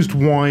confused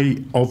why,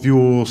 of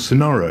your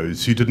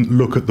scenarios, you didn't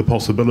look at the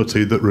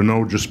possibility that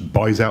Renault just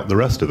buys out the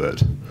rest of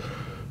it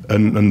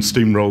and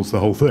steamrolls the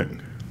whole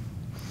thing.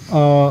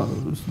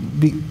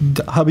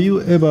 Have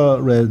you ever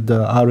read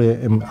the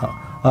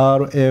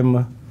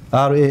RAMA?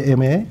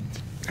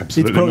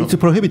 Absolutely It's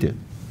prohibited,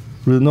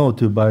 Renault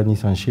to buy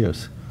Nissan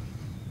shares.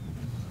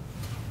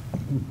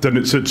 Then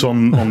it sits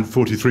on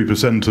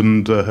 43%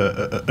 and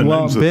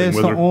owns the thing.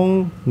 Based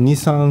on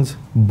Nissan's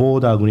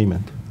board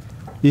agreement.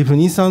 If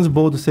Nissan's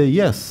board say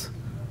yes,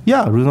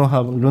 yeah,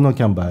 Renault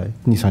can buy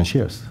Nissan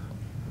shares.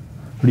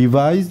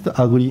 Revised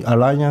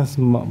alliance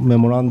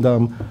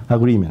memorandum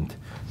agreement.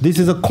 This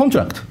is a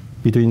contract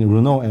between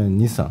Renault and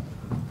Nissan.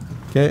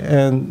 Okay,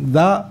 and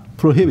that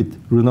prohibits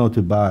Renault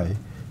to buy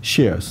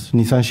shares,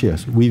 Nissan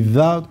shares,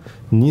 without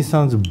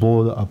Nissan's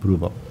board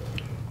approval.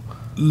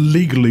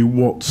 Legally,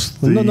 what's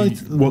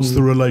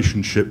the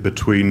relationship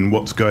between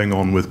what's going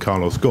on with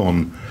Carlos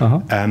Ghosn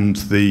and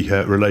the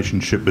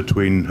relationship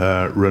between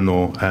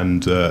Renault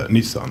and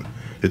Nissan?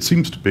 It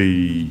seems to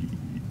be,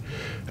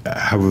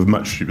 however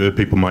much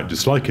people might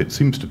dislike it,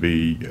 seems to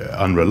be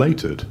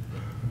unrelated.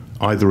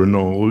 Either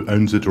Renault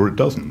owns it or it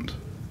doesn't.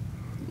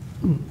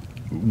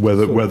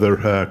 Whether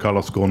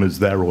Carlos Ghosn is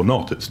there or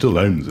not, it still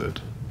owns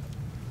it.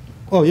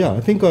 Oh yeah,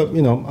 I think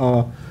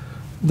the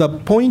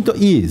point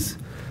is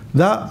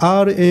that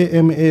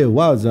RAMA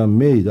was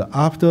made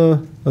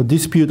after a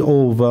dispute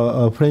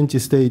over French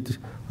state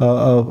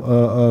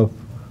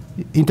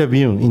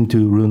interviewing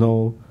into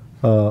Renault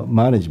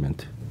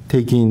management,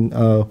 taking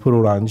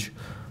pro-Orange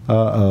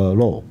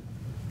law.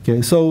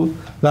 Okay, so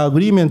the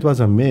agreement was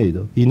made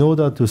in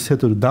order to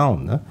settle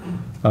down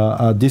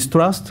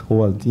distrust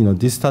or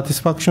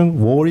dissatisfaction,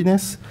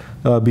 worriness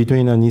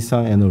between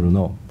Nissan and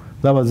Renault.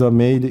 That was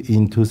made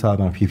in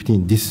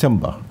 2015,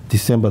 December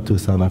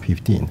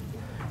 2015.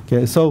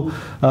 Okay, so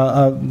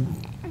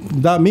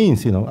that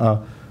means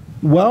from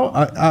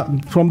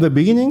the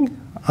beginning,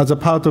 as a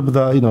part of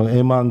the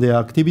M&A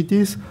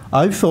activities,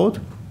 I thought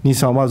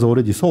Nissan was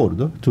already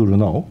sold to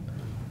Renault,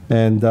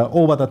 and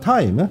over the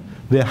time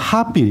they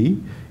happily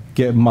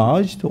get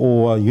merged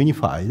or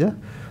unified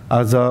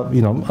as a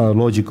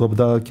logic of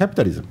the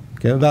capitalism.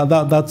 Okay,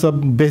 that's a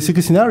basic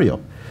scenario.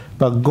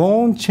 But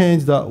Ghosn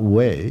changed that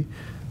way.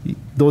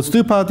 Those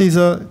two parties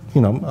are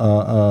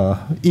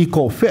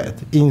equal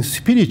fit in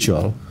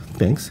spiritual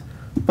things,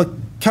 but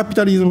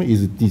capitalism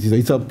is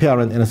a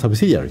parent and a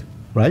subsidiary,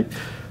 right?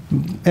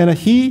 And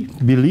he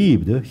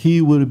believed he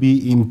will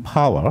be in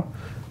power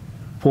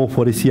for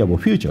foreseeable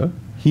future.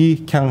 He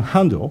can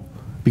handle,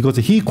 because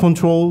he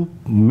controlled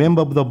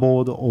member of the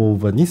board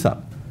of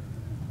Nissan,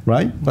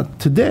 right? But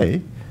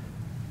today,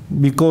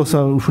 because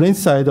French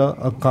side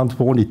account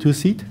for only 2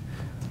 seats,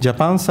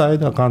 Japan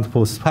side account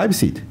for 5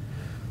 seats.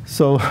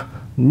 So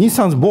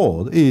Nissan's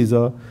board is,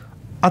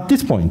 at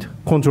this point,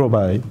 controlled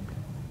by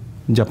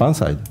Japan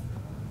side.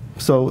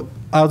 So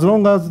as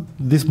long as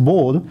this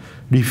board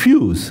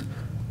refuses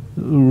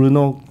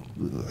Renault,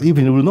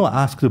 even Renault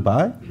asked to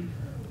buy,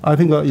 I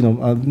think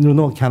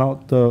Renault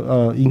cannot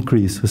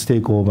increase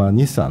stake over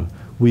Nissan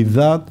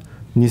without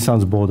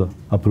Nissan's board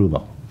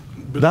approval.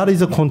 That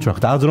is a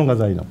contract, as long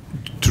as I know.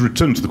 To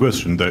return to the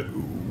question, though,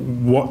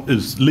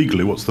 what's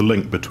the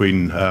link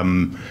between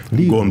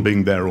Ghosn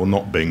being there or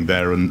not being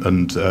there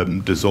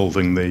and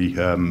dissolving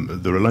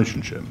the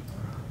relationship?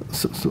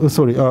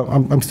 Sorry,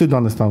 I'm still don't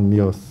understand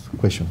your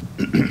question.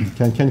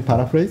 Can you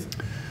paraphrase?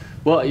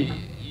 Well,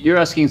 you're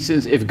asking,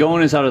 since if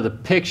Ghosn is out of the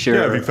picture,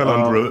 yeah, if he fell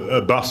under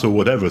a bus or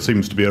whatever,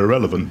 seems to be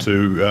irrelevant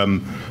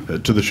to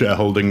the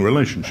shareholding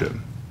relationship.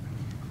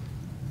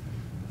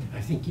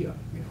 I think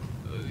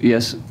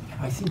yes.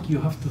 I think you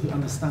have to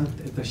understand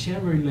that the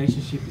share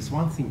relationship is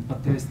one thing,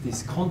 but there's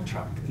this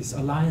contract, this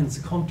alliance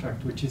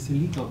contract, which is a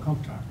legal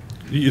contract.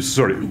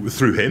 Sorry,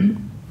 through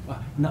him?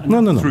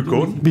 No. Through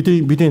Ghosn?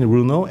 Between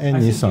Renault and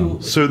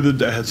Nissan. So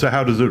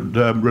how does it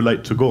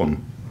relate to Ghosn?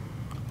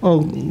 Oh,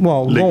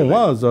 well, Ghosn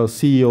was a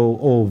CEO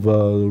of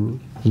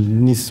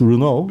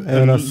Renault,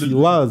 and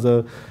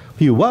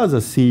he was a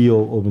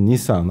CEO of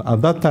Nissan.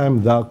 At that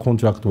time, that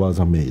contract was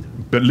made.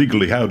 But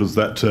legally, how does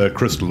that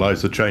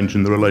crystallize a change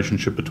in the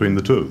relationship between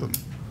the two of them?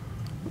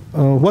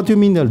 What do you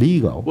mean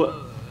legal? Well,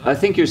 I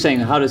think you're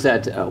saying, how does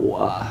that,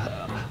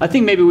 I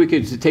think maybe we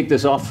could take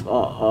this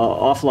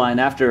offline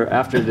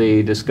after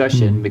the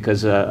discussion,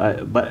 because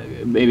but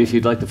maybe if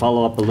you'd like to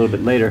follow up a little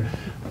bit later.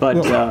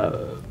 But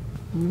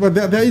but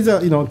there is a,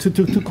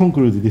 to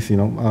conclude this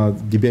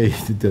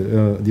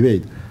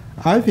debate.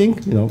 I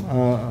think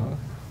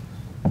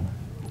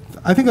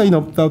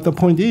the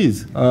point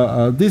is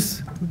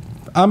this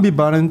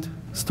ambivalent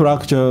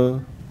structure,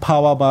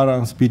 power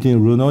balance between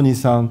Renault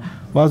Nissan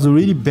was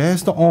really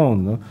based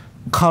on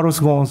Carlos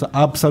Ghosn's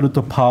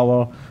absolute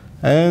power,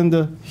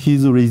 and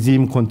his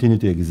regime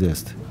continued to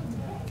exist.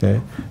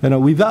 Okay,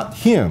 and without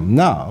him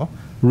now,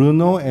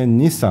 Renault and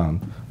Nissan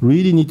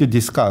really need to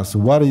discuss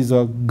what is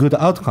a good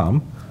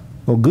outcome,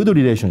 or good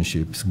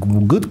relationships,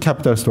 good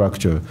capital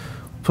structure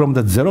from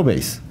the zero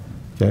base.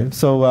 Okay,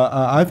 so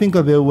I think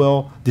they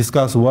will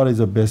discuss what is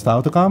the best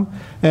outcome,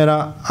 and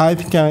I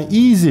can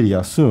easily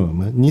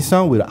assume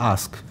Nissan will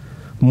ask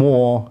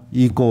more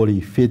equally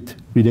fit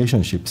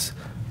relationships,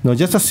 not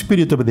just the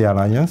spirit of the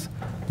alliance,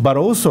 but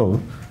also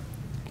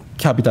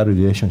capital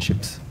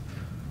relationships.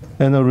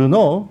 And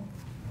Renault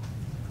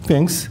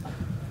thinks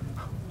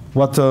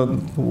what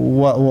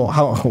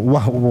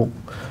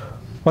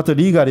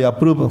legally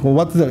approved,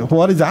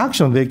 what is the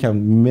action they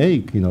can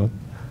make,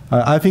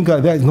 I think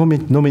there is no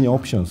many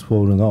options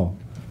for Renault.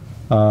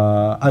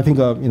 I think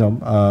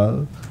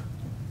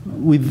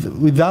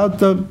without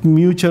the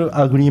mutual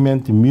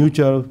agreement,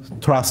 mutual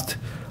trust,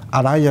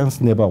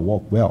 alliance never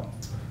work well.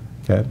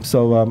 Okay,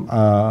 so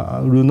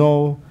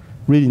Renault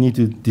really need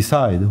to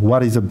decide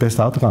what is the best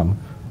outcome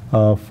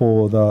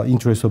for the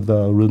interest of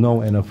the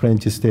Renault and the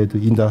French state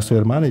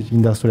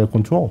industrial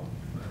control.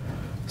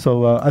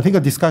 So I think a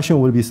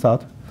discussion will be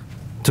start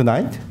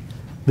tonight.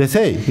 They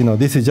say,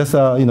 this is just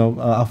a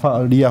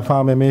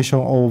reaffirmation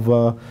of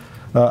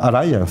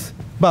alliance.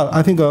 But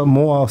I think a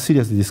more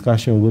serious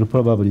discussion will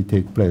probably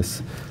take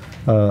place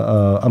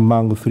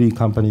among 3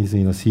 companies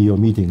in a CEO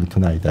meeting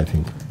tonight, I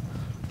think.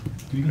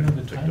 Do you know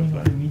the timing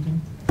of the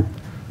meeting?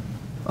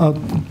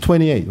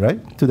 28,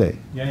 right? Today.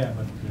 Yeah,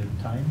 but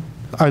the time?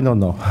 I don't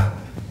know.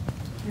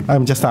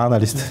 I'm just an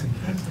analyst.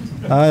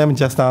 I am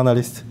just an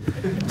analyst.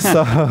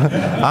 So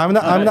I'm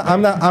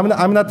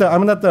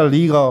not a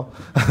legal.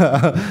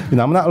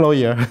 I'm not a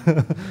lawyer.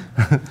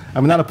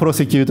 I'm not a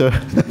prosecutor.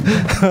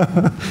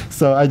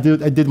 So I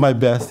did my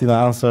best,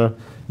 answer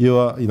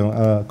your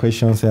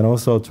questions, and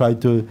also try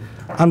to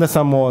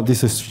understand more this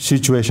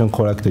situation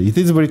correctly. It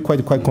is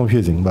quite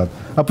confusing, but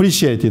I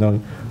appreciate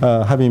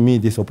having me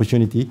this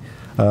opportunity,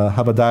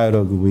 have a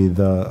dialogue with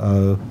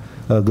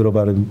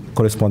global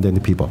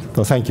correspondent people.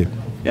 So thank you.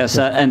 Yes,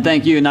 and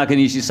thank you,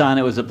 Nakanishi-san.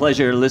 It was a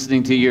pleasure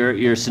listening to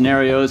your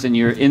scenarios and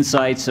your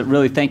insights.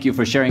 Really, thank you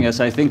for sharing us.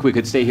 I think we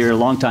could stay here a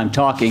long time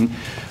talking,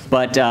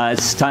 but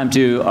it's time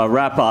to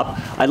wrap up.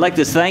 I'd like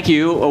to thank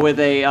you with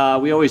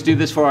we always do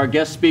this for our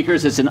guest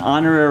speakers. It's an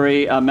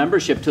honorary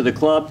membership to the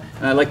club,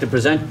 and I'd like to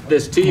present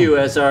this to you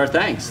as our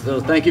thanks. So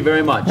thank you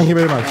very much. Thank you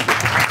very much.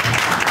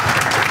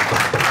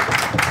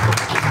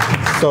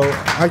 So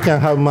I can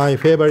have my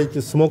favorite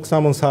smoked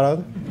salmon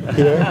salad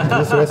here, in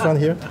this restaurant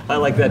here. I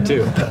like that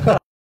too.